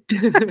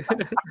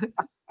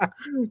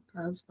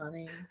 that's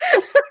funny.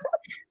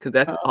 Because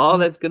that's all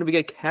that's going to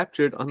get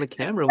captured on the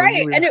camera.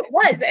 Right. And it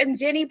was. And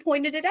Jenny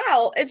pointed it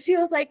out. And she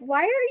was like,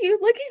 why are you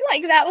looking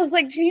like that? I was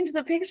like, change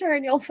the picture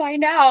and you'll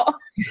find out.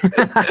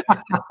 That's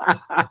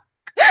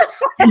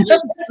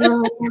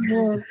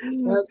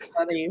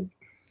funny.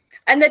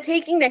 And the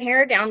taking the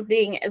hair down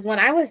thing is when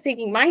I was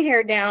taking my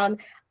hair down,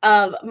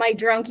 my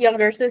drunk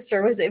younger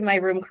sister was in my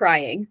room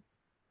crying.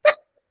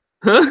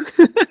 Huh?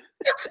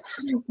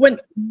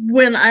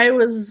 When I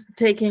was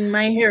taking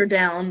my hair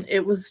down,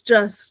 it was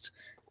just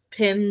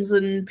pins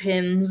and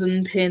pins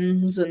and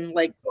pins and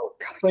like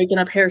waking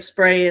up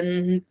hairspray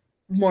and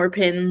more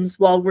pins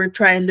while we're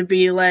trying to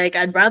be like,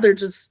 I'd rather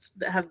just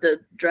have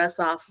the dress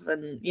off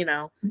and, you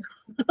know.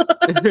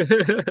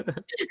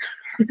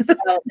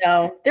 Oh,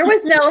 no. There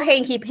was no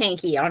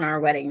hanky-panky on our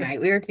wedding night.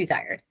 We were too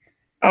tired.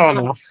 Oh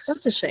no,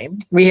 That's a shame.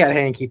 we had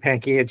hanky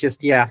panky. It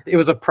just, yeah, it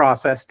was a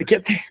process to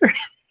get there.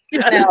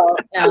 No.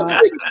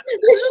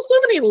 There's just so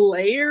many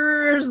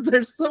layers.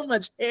 There's so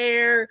much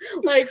hair.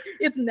 Like,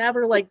 it's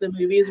never like the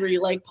movies where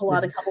you like pull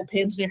out a couple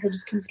pins and your hair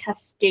just comes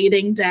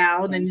cascading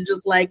down and you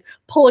just like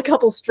pull a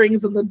couple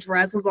strings and the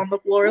dress is on the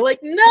floor. Like,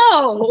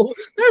 no,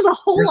 there's a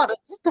whole lot of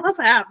stuff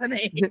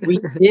happening. We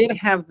did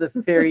have the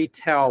fairy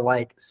tale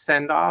like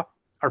send off.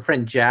 Our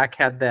friend Jack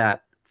had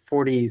that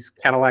 40s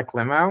Cadillac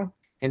limo.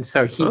 And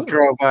so he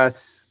drove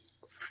us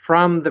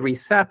from the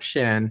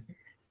reception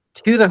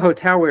to the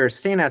hotel we were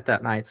staying at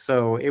that night.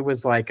 So it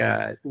was like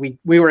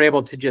we were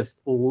able to just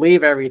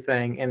leave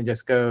everything and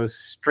just go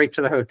straight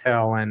to the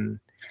hotel. And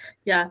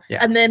yeah.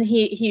 And then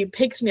he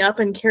picked me up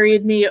and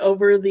carried me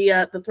over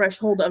the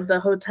threshold of the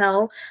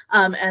hotel,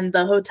 and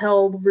the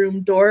hotel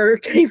room door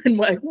came and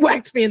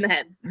whacked me in the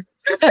head.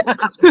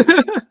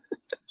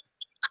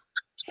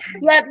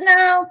 Yeah,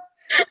 no.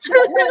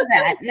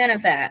 None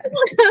of that.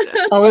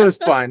 oh, it was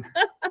fun.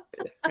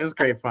 It was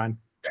great fun.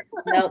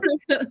 Nope.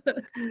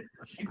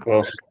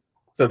 Well,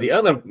 so the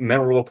other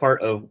memorable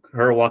part of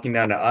her walking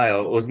down the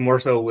aisle was more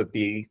so with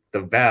the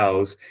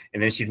vows,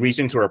 and then she'd reach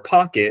into her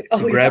pocket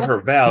to grab her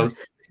vows.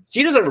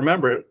 She doesn't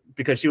remember it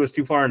because she was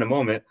too far in the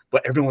moment,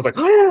 but everyone was like,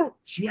 "Oh,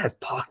 she has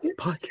pockets."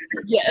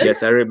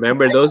 Yes, I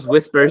remember those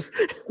whispers.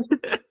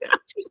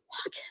 She's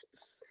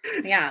pockets.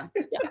 Yeah.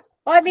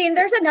 Well, I mean,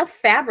 there's enough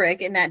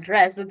fabric in that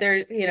dress that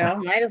there's,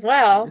 might as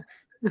well.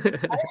 I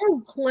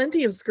have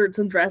plenty of skirts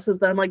and dresses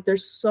that I'm like,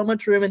 there's so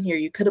much room in here.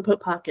 You could have put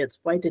pockets.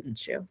 Why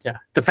didn't you? Yeah,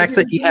 the fact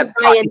that he had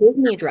buy a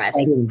Disney dress.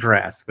 wedding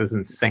dress was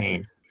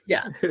insane.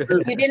 Yeah,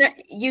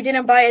 You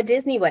didn't buy a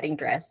Disney wedding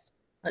dress.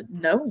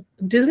 No,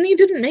 Disney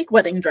didn't make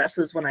wedding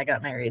dresses when I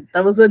got married.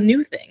 That was a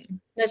new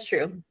thing. That's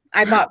true.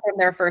 I bought from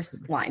their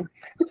first line.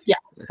 Yeah.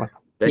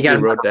 Becky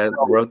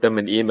wrote them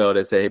an email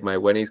to say, "My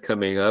wedding's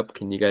coming up.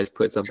 Can you guys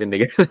put something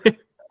together?"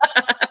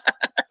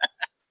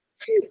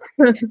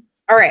 All right.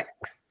 Sorry,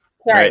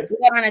 All right.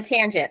 we got on a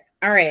tangent.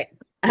 All right.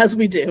 As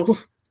we do.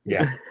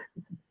 Yeah.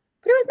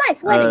 But it was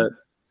nice wedding.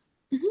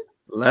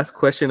 Last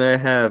question I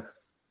have: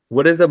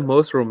 what is the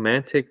most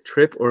romantic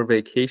trip or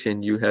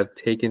vacation you have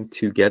taken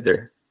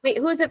together? Wait,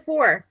 who is it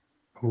for?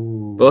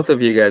 Ooh. Both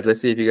of you guys.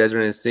 Let's see if you guys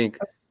are in sync.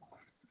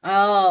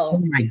 Oh.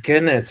 Oh my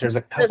goodness, there's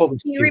a couple. Can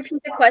you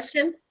repeat the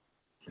question?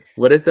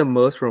 What is the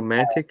most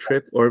romantic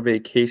trip or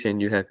vacation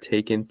you have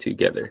taken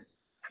together?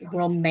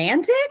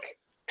 Romantic?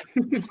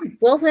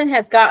 Wilson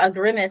has got a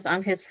grimace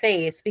on his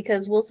face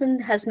because Wilson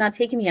has not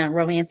taken me on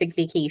romantic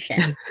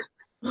vacation.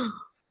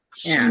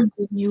 Yeah.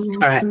 All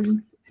right,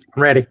 I'm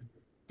ready.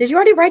 Did you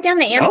already write down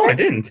the answer? Oh, I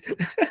didn't.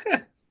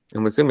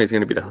 I'm assuming it's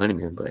going to be the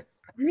honeymoon, but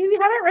I mean, we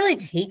haven't really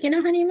taken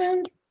a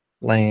honeymoon.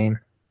 Lane.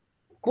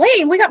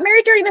 Lane, we got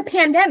married during the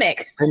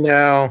pandemic. I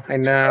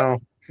know.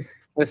 It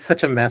was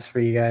such a mess for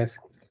you guys.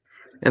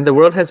 and the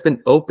world has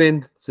been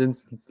open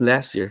since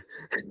last year.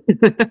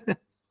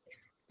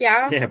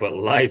 Yeah. Yeah, but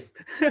life.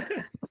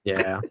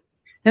 Yeah.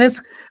 And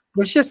it's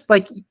just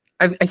like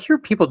I hear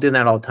people doing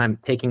that all the time,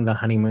 taking the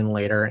honeymoon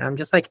later, and I'm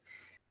just like,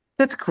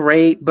 that's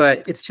great,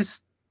 but it's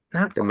just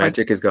not The quite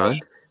magic is gone.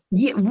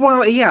 Yeah,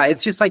 well, yeah,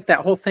 it's just like that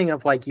whole thing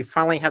of like you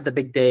finally have the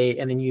big day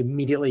and then you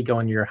immediately go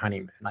into your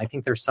honeymoon. I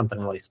think there's something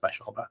really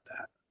special about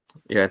that.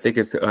 Yeah, I think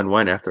it's to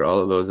unwind after all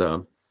of those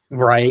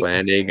Right.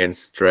 planning and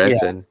stress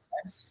Yeah. and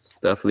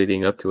stuff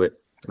leading up to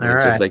it. And All it's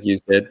right. just like you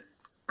said,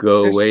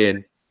 go There's- away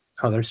and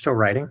Oh, they're still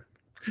writing?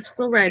 I'm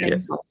still writing.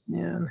 yes.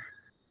 Yeah.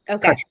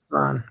 Okay. Pressure's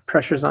on.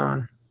 Pressure's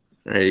on.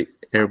 All right,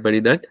 everybody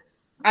done?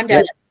 I'm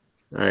done.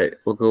 All right,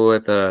 we'll go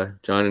with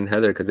John and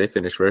Heather because they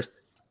finished first.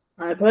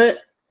 I put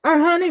our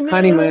honeymoon.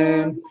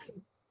 Honeymoon.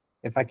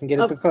 If I can get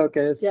it to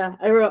focus. Yeah,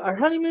 I wrote our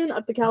honeymoon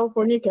up the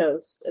California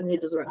coast, and he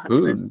just wrote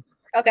honeymoon.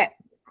 Ooh, Okay.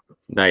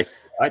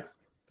 nice.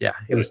 Yeah,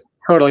 it was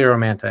totally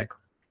romantic.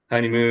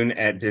 Honeymoon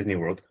at Disney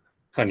World.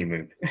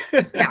 Honeymoon.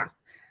 Yeah.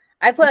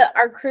 I put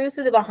our cruise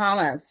to the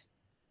Bahamas.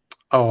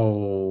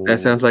 Oh. That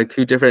sounds like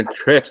two different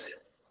trips.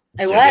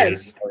 It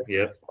was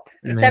Yep.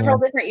 several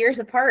different years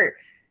apart.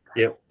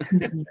 Yep.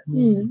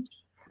 Hmm.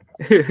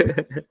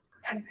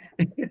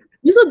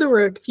 You said there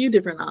were a few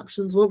different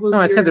options. What was? No,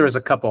 I your- said there was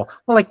a couple.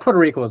 Well, like Puerto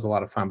Rico was a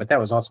lot of fun, but that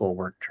was also a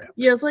work trip.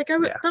 Yeah, it's like Yeah.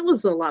 that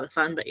was a lot of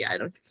fun, but yeah, I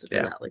don't consider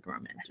Yeah. that like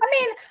romantic. I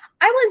mean,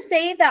 I would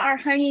say that our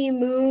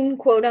honeymoon,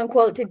 quote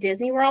unquote, to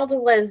Disney World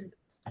was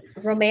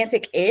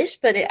romantic-ish,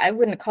 but I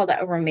wouldn't call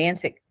that a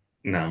romantic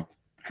No.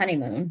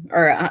 honeymoon.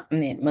 Or I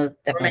mean, most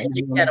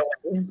definitely. Romantic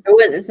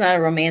getaway. It's not a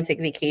romantic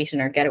vacation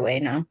or getaway.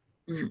 No.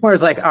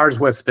 Whereas like ours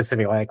was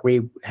specific. Like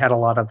we had a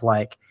lot of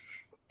like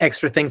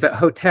extra things at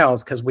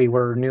hotels because we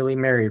were newly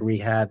married. We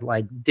had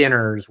like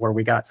dinners where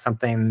we got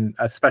something,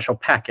 a special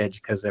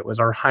package because it was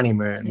our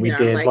honeymoon. We Yeah,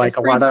 did like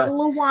a free lot of,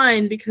 bottle of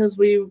wine because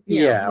we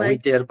we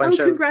like, did a bunch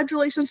of,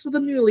 congratulations to the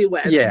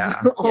newlyweds.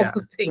 Yeah, all yeah.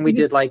 the and we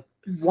did things. like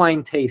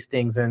wine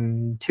tastings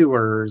and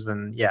tours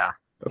and yeah.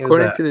 It was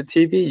According a- to the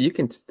TV, you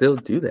can still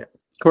do that.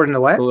 According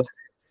to what? Cool.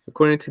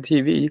 According to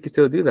TV, you can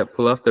still do that.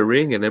 Pull off the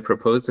ring and then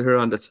propose to her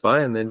on the spot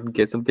and then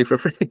get something for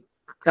free.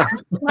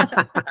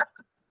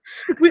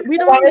 we As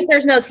don't. long as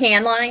there's no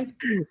tan line.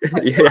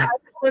 Yeah,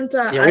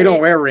 Yeah, we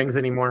don't wear rings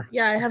anymore.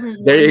 Yeah, I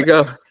haven't. there you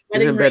go.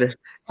 wedding Even ring better. in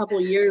a couple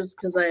years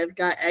because I've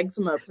got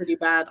eczema pretty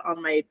bad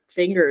on my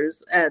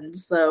fingers, and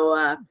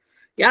so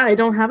yeah, I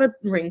don't have a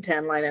ring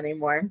tan line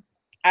anymore.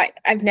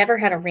 I've never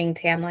had a ring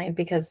tan line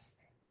because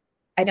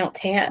I don't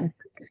tan.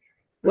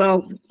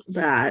 Well,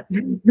 that.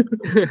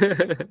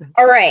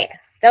 All right.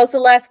 That was the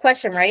last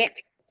question, right?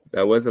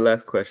 That was the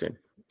last question.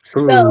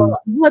 So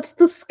What's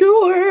the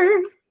score?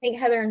 I think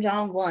Heather and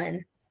John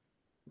won.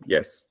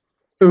 Yes.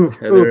 Ooh,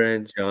 Heather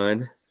and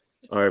John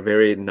are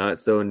very not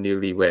so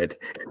newlywed.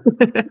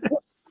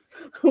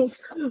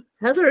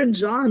 Heather and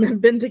John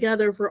have been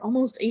together for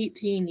almost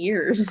 18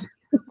 years.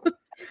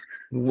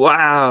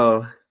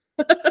 Wow.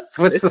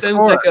 So what's This the seems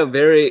score? like a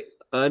very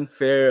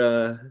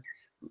unfair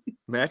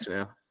match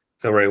now.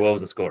 So Ray, what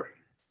was the score?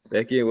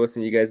 Becky and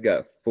Wilson, you guys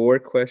got 4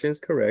 questions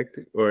correct,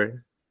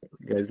 or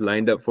you guys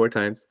lined up 4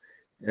 times.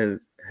 And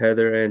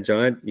Heather and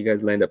John, you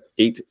guys lined up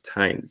 8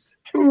 times.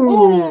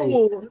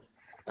 Oh,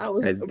 that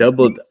was I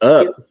doubled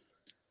up.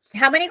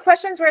 How many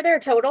questions were there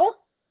total?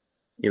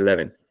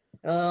 11.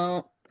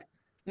 Oh,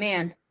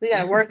 man. We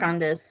got to work on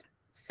this.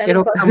 7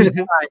 It'll questions. come in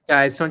time,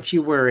 guys. Don't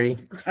you worry.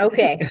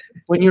 Okay.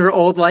 When you're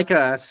old like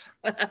us.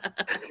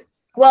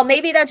 Well,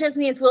 maybe that just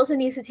means Wilson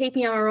needs to take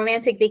me on a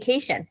romantic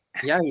vacation.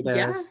 Yeah, he does.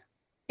 Yeah.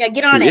 Yeah,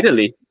 get To on it.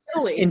 Italy.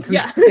 Really? In some,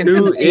 Yeah. in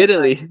some To date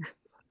Italy. nights.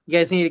 You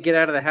guys need to get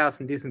out of the house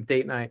and do some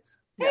date nights.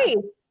 Hey,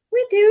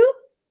 we do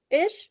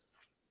ish.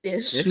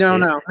 Ish. Ish.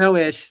 No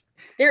ish.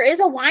 There is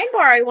a wine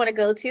bar I want to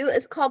go to.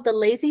 It's called the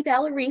Lazy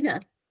Ballerina.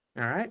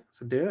 All right,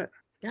 so do it.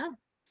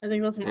 I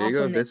think that's an There you go,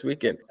 awesome name. this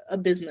weekend. A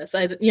business.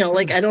 I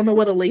don't know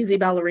what a lazy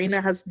ballerina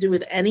has to do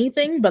with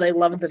anything, but I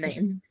love the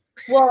name.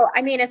 Well,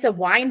 I mean, it's a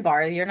wine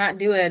bar. You're not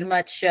doing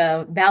much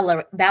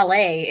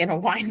ballet in a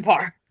wine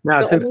bar. No,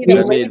 So since only the I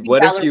mean, lazy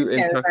what if you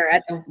ballerinas are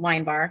at the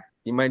wine bar.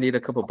 You might need a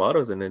couple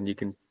bottles and then you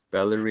can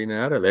ballerina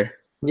out of there.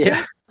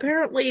 yeah.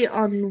 Apparently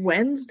on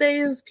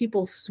Wednesdays,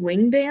 people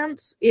swing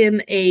dance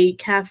in a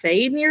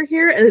cafe near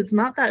here, and it's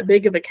not that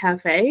big of a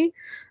cafe.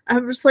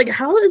 I'm just like,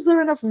 how is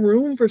there enough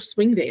room for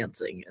swing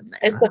dancing in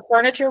Is there? the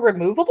furniture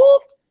removable?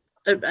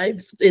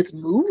 It's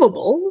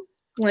movable.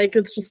 Like,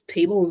 it's just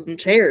tables and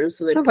chairs.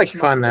 So they Sounds like push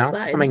them fun off to though.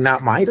 the I side. mean,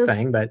 not my This-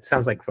 thing, but it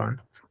sounds like fun.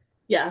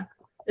 Yeah.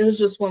 It was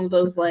just one of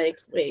those, like,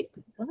 wait,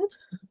 what?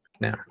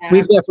 No, Yeah.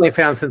 we've definitely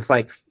found since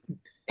like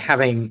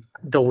having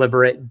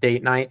deliberate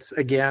date nights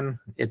again,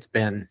 it's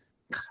been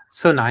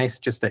so nice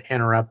just to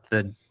interrupt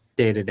the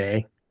day to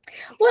day.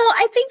 Well,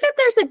 I think that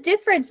there's a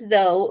difference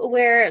though,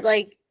 where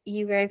like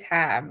you guys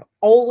have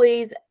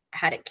always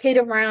had a kid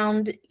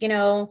around, you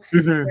know,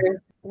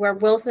 where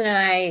Wilson and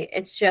I,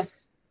 it's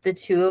just the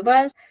two of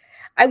us.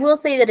 I will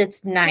say that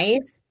it's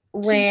nice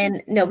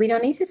when no, we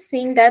don't need to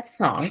sing that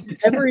song.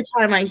 Every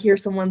time I hear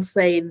someone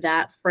say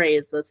that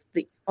phrase, that's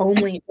the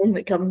only thing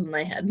that comes in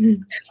my head.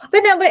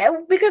 But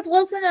because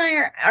Wilson and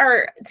I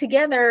are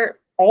together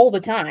all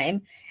the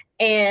time,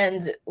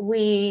 and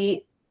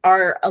we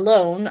are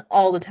alone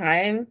all the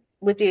time,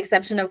 with the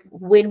exception of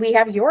when we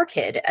have your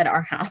kid at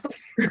our house.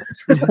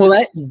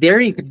 Well, there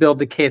you could build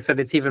the case that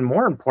it's even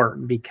more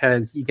important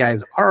because you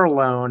guys are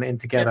alone and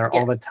together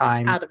all the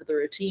time. Out of the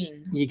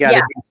routine. You got to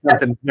do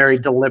something very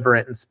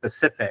deliberate and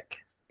specific.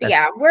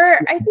 Yeah,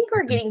 I think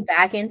we're getting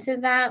back into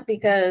that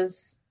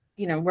because,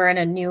 you know, we're in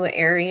a new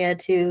area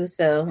too.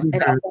 So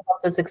it also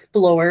helps us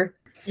explore.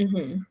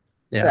 Mm-hmm.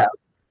 Yeah. So,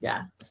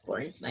 yeah,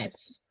 exploring is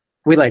nice.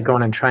 We like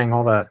going and trying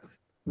all the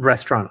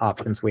restaurant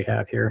options we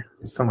have here.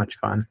 It's so much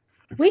fun.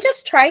 we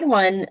just tried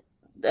one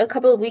a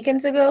couple of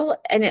weekends ago,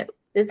 and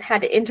this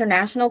had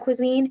international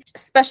cuisine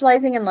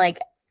specializing in like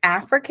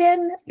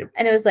African,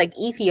 and it was like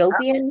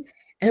Ethiopian,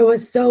 and it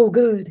was so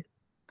good.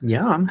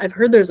 Yum. I've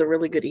heard there's a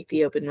really good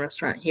Ethiopian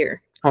restaurant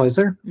here. Oh, is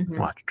there? Mhm.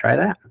 We'll have to try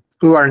that.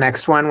 Ooh, our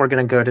next one, we're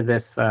going to go to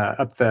this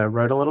up the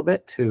road a little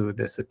bit to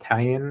this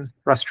Italian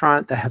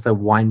restaurant that has a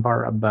wine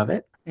bar above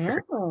it.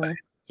 Oh.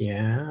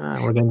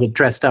 Yeah, we're going to get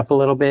dressed up a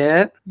little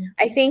bit.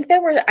 I think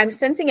that I'm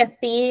sensing a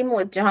theme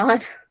with John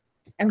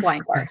and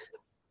wine bars.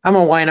 I'm a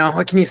wino.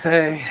 What can you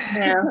say?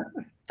 Yeah,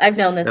 I've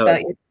known this No.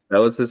 about you. That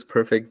was his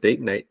perfect date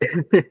night.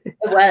 It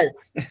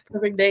was.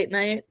 Perfect date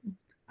night.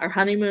 Our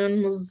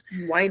honeymoon was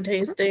wine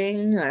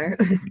tasting.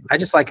 I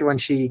just like it when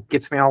she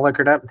gets me all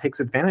liquored up and takes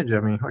advantage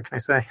of me. What can I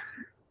say?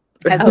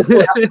 Has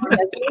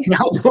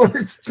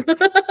Outdoors.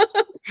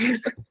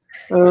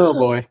 Oh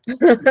boy.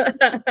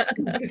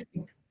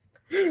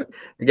 I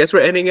guess we're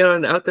ending it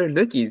on out there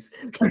nookies.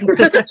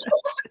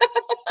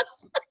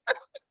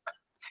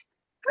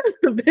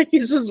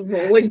 Becky's just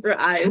rolling her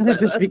eyes. How did At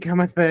this us. become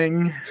a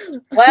thing?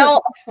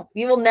 Well,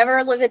 you will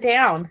never live it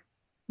down.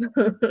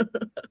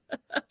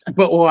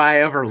 But will I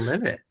ever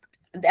live it?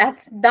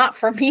 That's not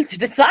for me to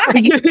decide.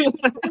 I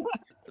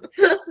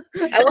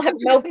will have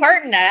no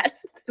part in that.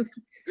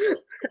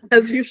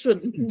 As you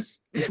shouldn't.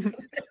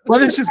 Well,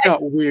 this just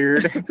got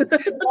weird.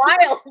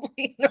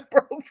 Wildly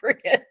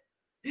inappropriate.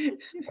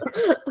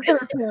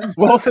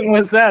 Wilson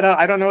was that.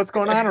 I don't know what's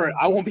going on, or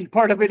I won't be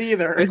part of it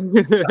either. I'm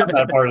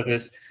not part of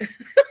this.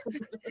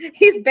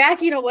 He's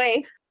backing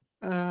away.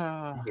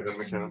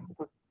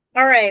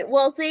 All right.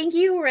 Well, thank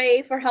you,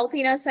 Ray, for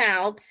helping us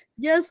out.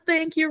 Yes,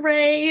 thank you,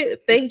 Ray.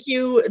 Thank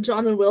you,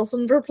 John and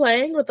Wilson, for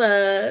playing with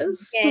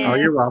us. Yeah. Oh,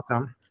 you're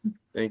welcome.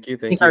 Thank you. I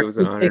think It our was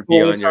an key honor to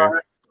be on takeaways your.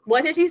 are-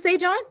 What did you say,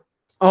 John?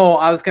 Oh,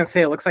 I was gonna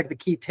say it looks like the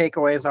key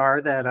takeaways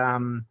are that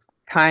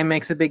time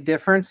makes a big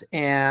difference,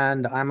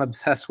 and I'm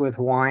obsessed with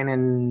wine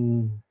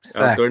and sex.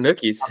 Outdoor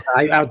nookies.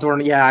 Outdoor,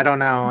 yeah. I don't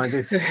know. I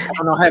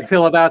don't know how I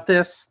feel about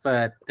this,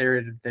 but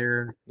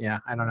yeah.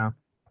 I don't know.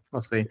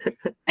 We'll see.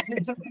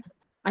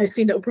 I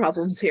see no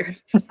problems here.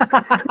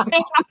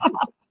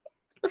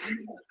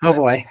 Oh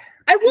boy.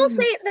 I will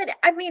say that,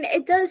 I mean,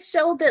 it does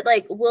show that,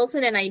 like,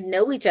 Wilson and I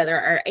know each other.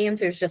 Our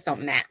answers just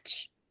don't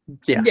match.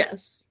 Yeah.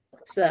 Yes.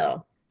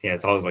 So, Yeah,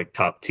 it's always like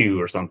top 2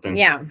 or something.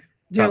 yeah.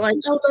 You're Top- like,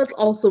 oh, that's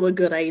also a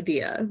good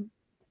idea.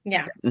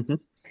 Yeah.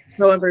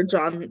 However,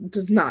 John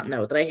does not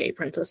know that I hate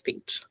Princess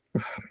Peach.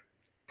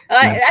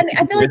 I mean,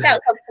 I feel like that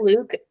was a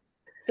fluke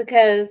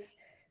because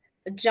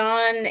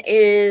John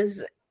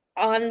is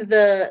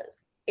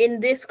in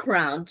this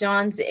crowd,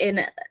 John's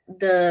in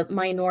the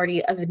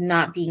minority of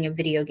not being a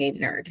video game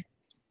nerd.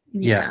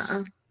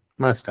 Yes.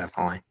 Most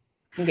definitely.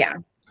 Yeah.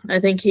 I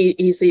think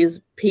he sees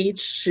Peach.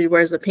 She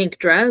wears a pink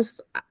dress.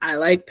 I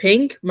like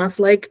pink. Must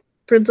like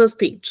Princess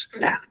Peach.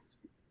 Yeah.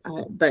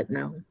 But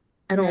no,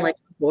 I don't like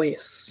the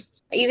voice.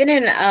 Even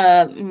in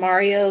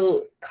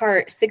Mario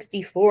Kart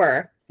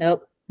 64,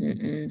 nope.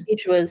 Mm-mm.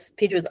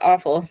 Peach was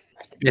awful.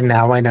 And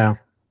now I know.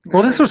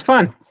 Well, this was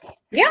fun.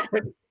 Yeah.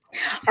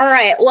 All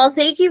right. Well,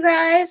 thank you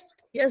guys.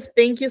 Yes,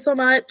 thank you so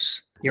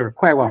much. You're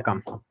quite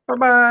welcome.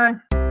 Bye-bye.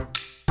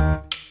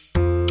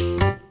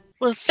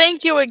 Well,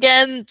 thank you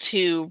again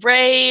to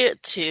Ray,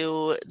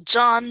 to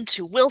John,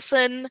 to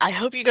Wilson. I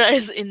hope you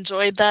guys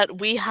enjoyed that.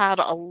 We had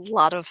a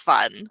lot of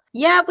fun.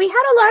 Yeah, we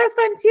had a lot of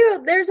fun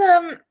too. There's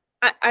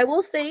I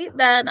will say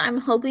that I'm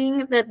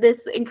hoping that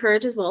this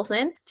encourages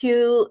Wilson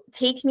to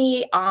take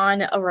me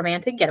on a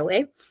romantic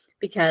getaway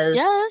because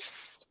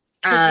Yes,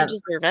 because you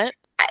deserve it.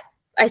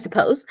 I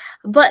suppose.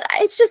 But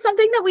it's just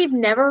something that we've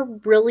never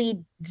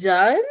really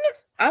done.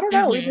 I don't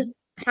know. We just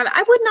have.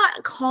 I would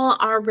not call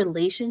our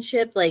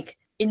relationship like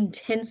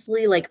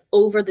intensely like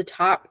over the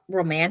top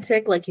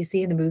romantic like you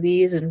see in the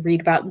movies and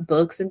read about in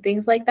books and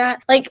things like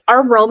that. Like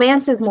our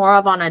romance is more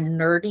of on a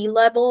nerdy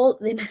level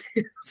than it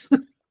is.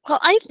 Well,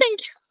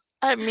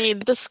 I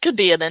mean, this could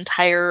be an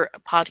entire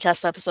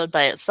podcast episode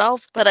by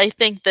itself, but I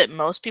think that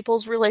most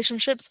people's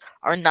relationships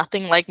are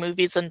nothing like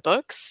movies and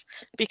books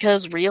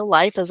because real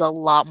life is a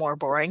lot more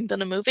boring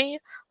than a movie,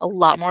 a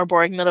lot more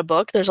boring than a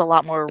book. There's a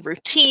lot more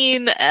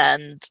routine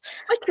and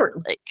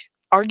like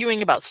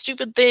arguing about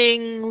stupid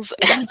things.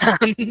 And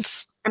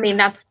I mean,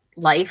 that's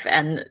life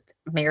and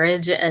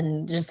marriage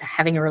and just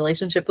having a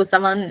relationship with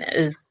someone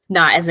is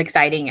not as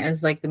exciting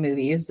as like the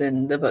movies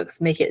and the books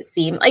make it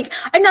seem. Like,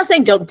 I'm not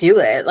saying don't do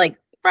it. Like,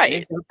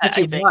 right. I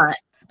think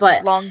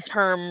but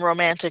long-term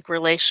romantic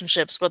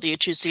relationships, whether you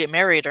choose to get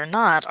married or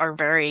not, are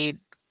very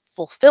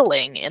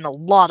fulfilling in a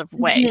lot of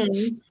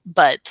ways.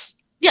 But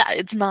yeah,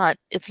 it's not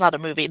a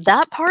movie.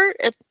 That part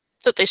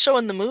that they show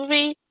in the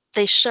movie,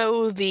 they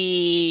show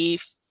the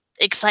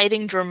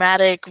exciting,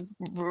 dramatic,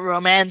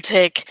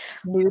 romantic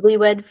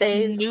newlywed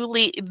phase,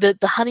 the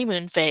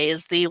honeymoon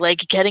phase, the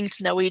like getting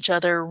to know each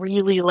other,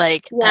 really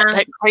like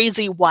that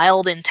crazy,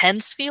 wild,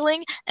 intense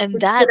feeling, and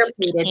that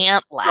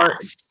can't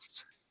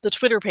last. The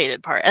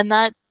Twitter-pated part, and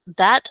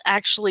that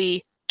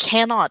actually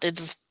cannot. It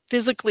is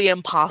physically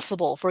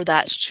impossible for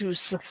that to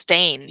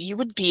sustain. You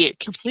would be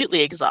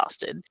completely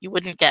exhausted. You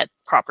wouldn't get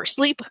proper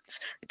sleep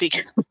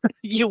because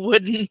you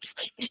wouldn't.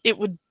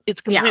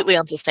 It's completely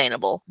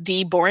unsustainable.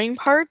 The boring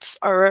parts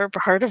are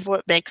part of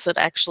what makes it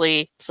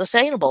actually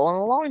sustainable in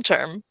the long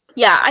term.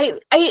 Yeah,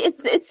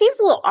 it seems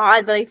a little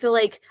odd, but I feel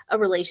like a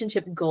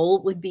relationship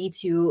goal would be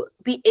to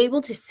be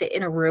able to sit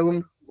in a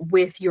room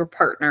with your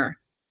partner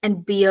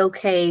and be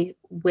okay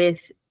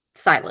with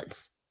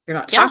silence. You're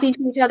not talking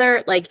to each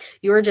other. Like,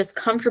 you're just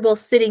comfortable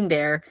sitting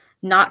there,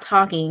 not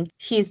talking.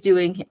 He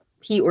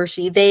or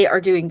she, they are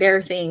doing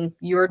their thing.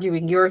 You're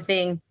doing your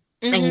thing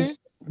and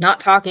not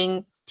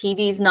talking.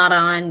 TV's not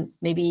on.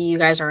 Maybe you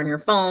guys are on your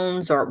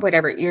phones or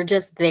whatever. You're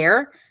just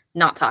there,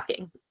 not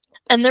talking.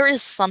 And there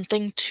is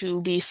something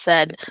to be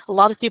said. A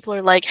lot of people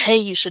are like, hey,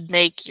 you should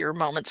make your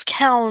moments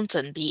count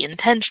and be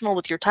intentional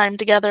with your time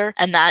together.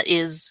 And that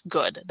is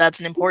good. That's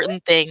an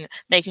important thing,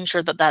 making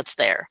sure that that's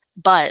there.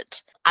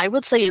 But I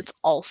would say it's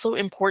also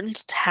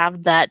important to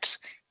have that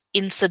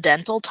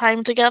incidental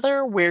time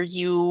together where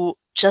you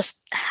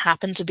just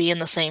happen to be in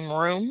the same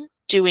room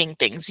doing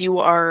things. You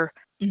are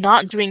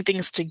not doing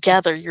things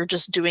together. You're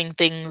just doing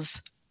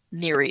things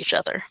near each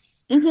other.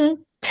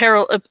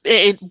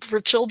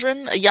 For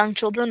children, young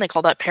children, they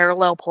call that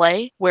parallel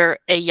play, where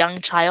a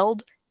young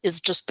child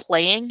is just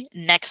playing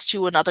next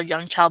to another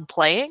young child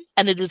playing,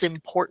 and it is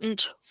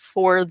important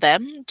for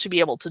them to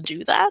be able to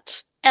do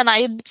that. And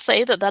I'd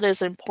say that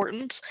is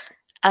important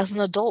as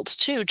an adult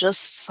too,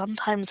 just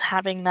sometimes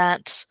having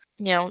that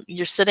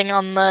you're sitting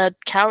on the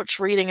couch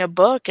reading a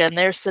book and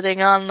they're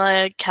sitting on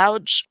the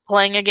couch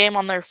playing a game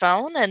on their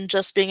phone, and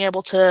just being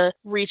able to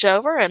reach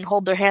over and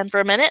hold their hand for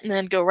a minute and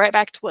then go right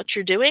back to what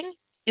you're doing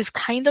is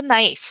kind of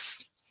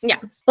nice. Yeah,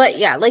 but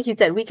yeah, like you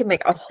said, we can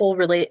make a whole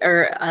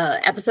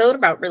episode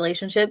about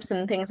relationships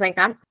and things like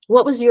that.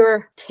 What was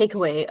your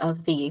takeaway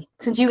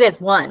since you guys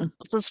won?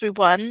 Since we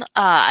won,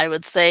 I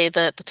would say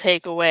that the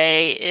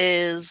takeaway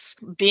is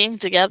being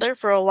together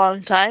for a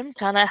long time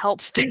kind of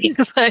helps things,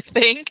 I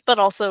think, but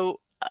also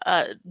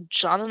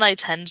John and I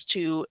tend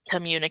to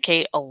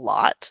communicate a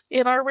lot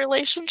in our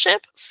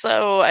relationship,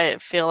 so I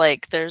feel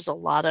like there's a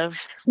lot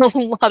of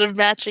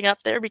matching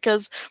up there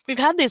because we've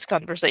had these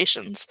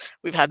conversations.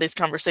 We've had these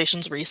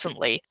conversations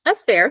recently.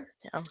 That's fair.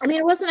 Yeah. I mean,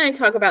 it wasn't I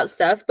talk about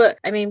stuff, but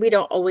I mean, we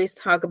don't always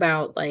talk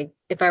about, like,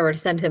 if I were to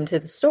send him to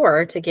the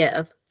store to get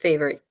a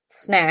favorite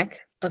snack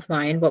of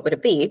mine, what would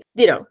it be?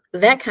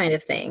 That kind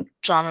of thing.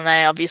 John and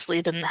I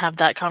obviously didn't have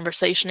that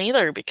conversation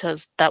either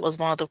because that was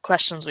one of the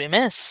questions we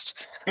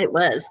missed. It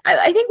was.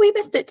 I think we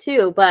missed it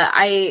too, but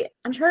I'm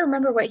trying to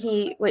remember what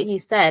he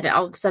said.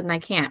 All of a sudden, I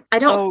can't. I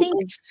don't think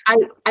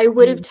I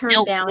would have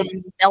turned down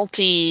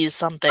melty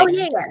something. Oh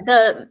yeah.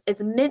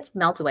 It's mint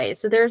meltaway.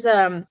 So there's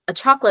a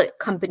chocolate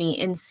company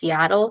in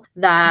Seattle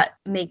that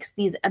makes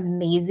these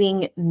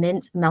amazing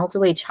mint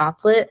meltaway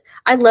chocolate.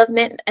 I love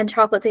mint and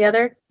chocolate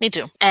together. Me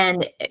too.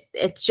 And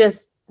it's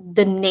just,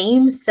 the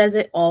name says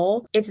it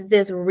all. It's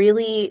this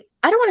really,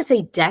 I don't want to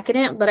say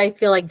decadent, but I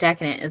feel like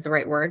decadent is the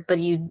right word. But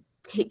you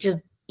just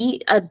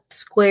eat a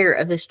square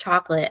of this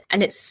chocolate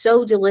and it's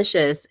so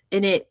delicious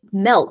and it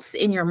melts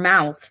in your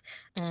mouth,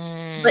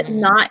 but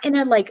not in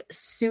a like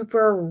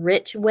super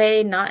rich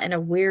way, not in a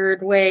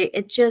weird way.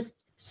 It's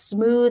just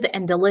smooth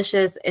and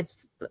delicious.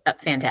 It's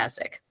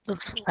fantastic.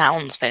 This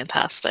sounds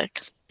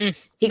fantastic.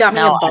 He got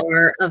me a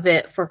bar of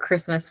it for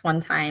Christmas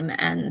one time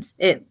and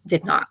it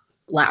did not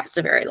last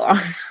a very long.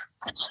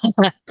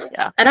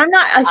 Yeah. And I'm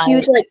not a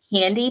huge like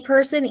candy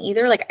person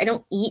either. Like I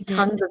don't eat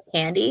tons of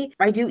candy.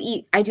 I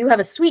do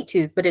have a sweet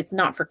tooth, but it's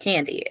not for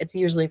candy. It's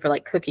usually for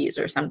like cookies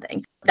or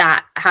something.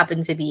 That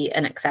happened to be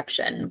an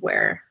exception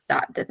where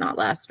that did not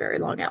last very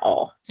long at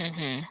all.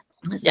 Mm-hmm.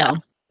 So, yeah.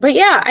 But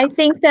yeah, I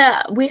think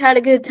that we had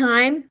a good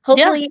time.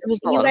 Hopefully it was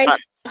a lot of fun.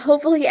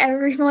 Hopefully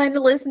everyone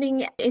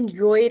listening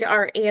enjoyed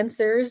our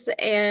answers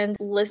and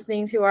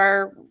listening to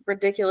our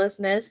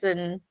ridiculousness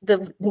and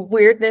the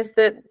weirdness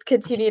that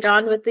continued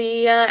on with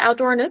the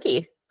outdoor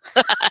nookie.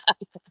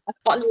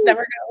 One's never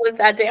gonna live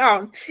that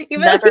down.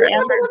 Even though he's the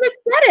one that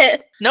said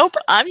it. Nope,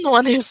 I'm the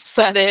one who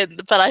said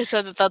it, but I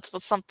said that that's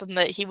something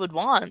that he would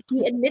want.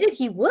 He admitted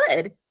he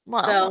would.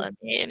 Well, so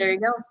there you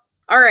go.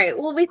 All right.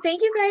 Well, we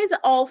thank you guys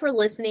all for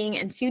listening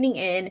and tuning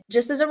in.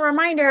 Just as a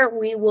reminder,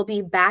 we will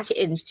be back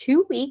in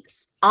 2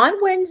 weeks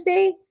on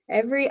Wednesday,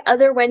 every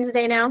other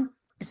Wednesday now.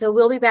 So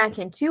we'll be back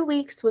in 2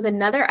 weeks with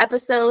another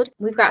episode.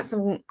 We've got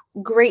some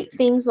great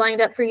things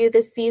lined up for you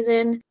this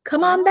season.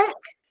 Come on back.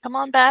 Come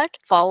on back.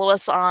 Follow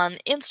us on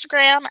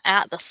Instagram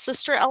at The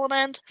Sister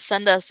Element.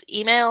 Send us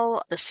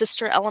email,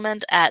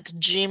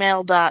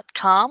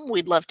 thesisterelement@gmail.com.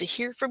 We'd love to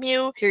hear from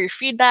you, hear your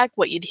feedback,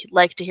 what you'd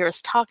like to hear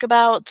us talk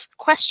about,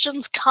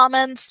 questions,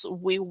 comments.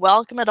 We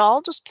welcome it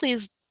all. Just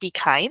please be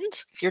kind.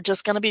 If you're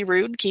just going to be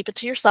rude, keep it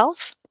to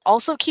yourself.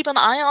 Also, keep an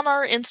eye on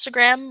our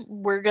Instagram.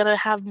 We're going to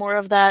have more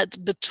of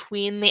that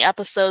between the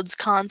episodes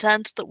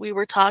content that we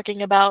were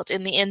talking about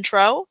in the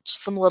intro.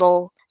 Just some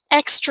little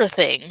extra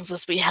things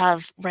as we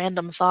have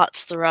random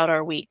thoughts throughout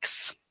our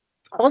weeks.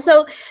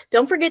 Also,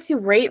 don't forget to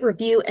rate,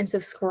 review, and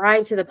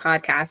subscribe to the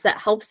podcast. That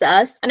helps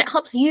us, and it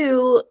helps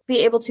you be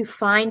able to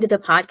find the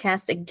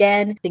podcast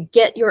again, to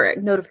get your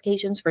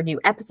notifications for new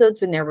episodes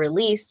when they're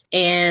released.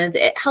 And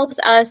it helps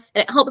us,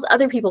 and it helps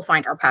other people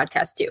find our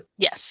podcast too.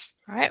 Yes.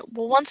 All right.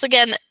 Well, once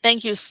again,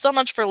 thank you so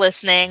much for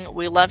listening.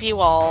 We love you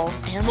all,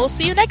 and we'll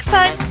see you next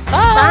time.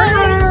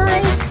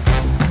 Bye. Bye.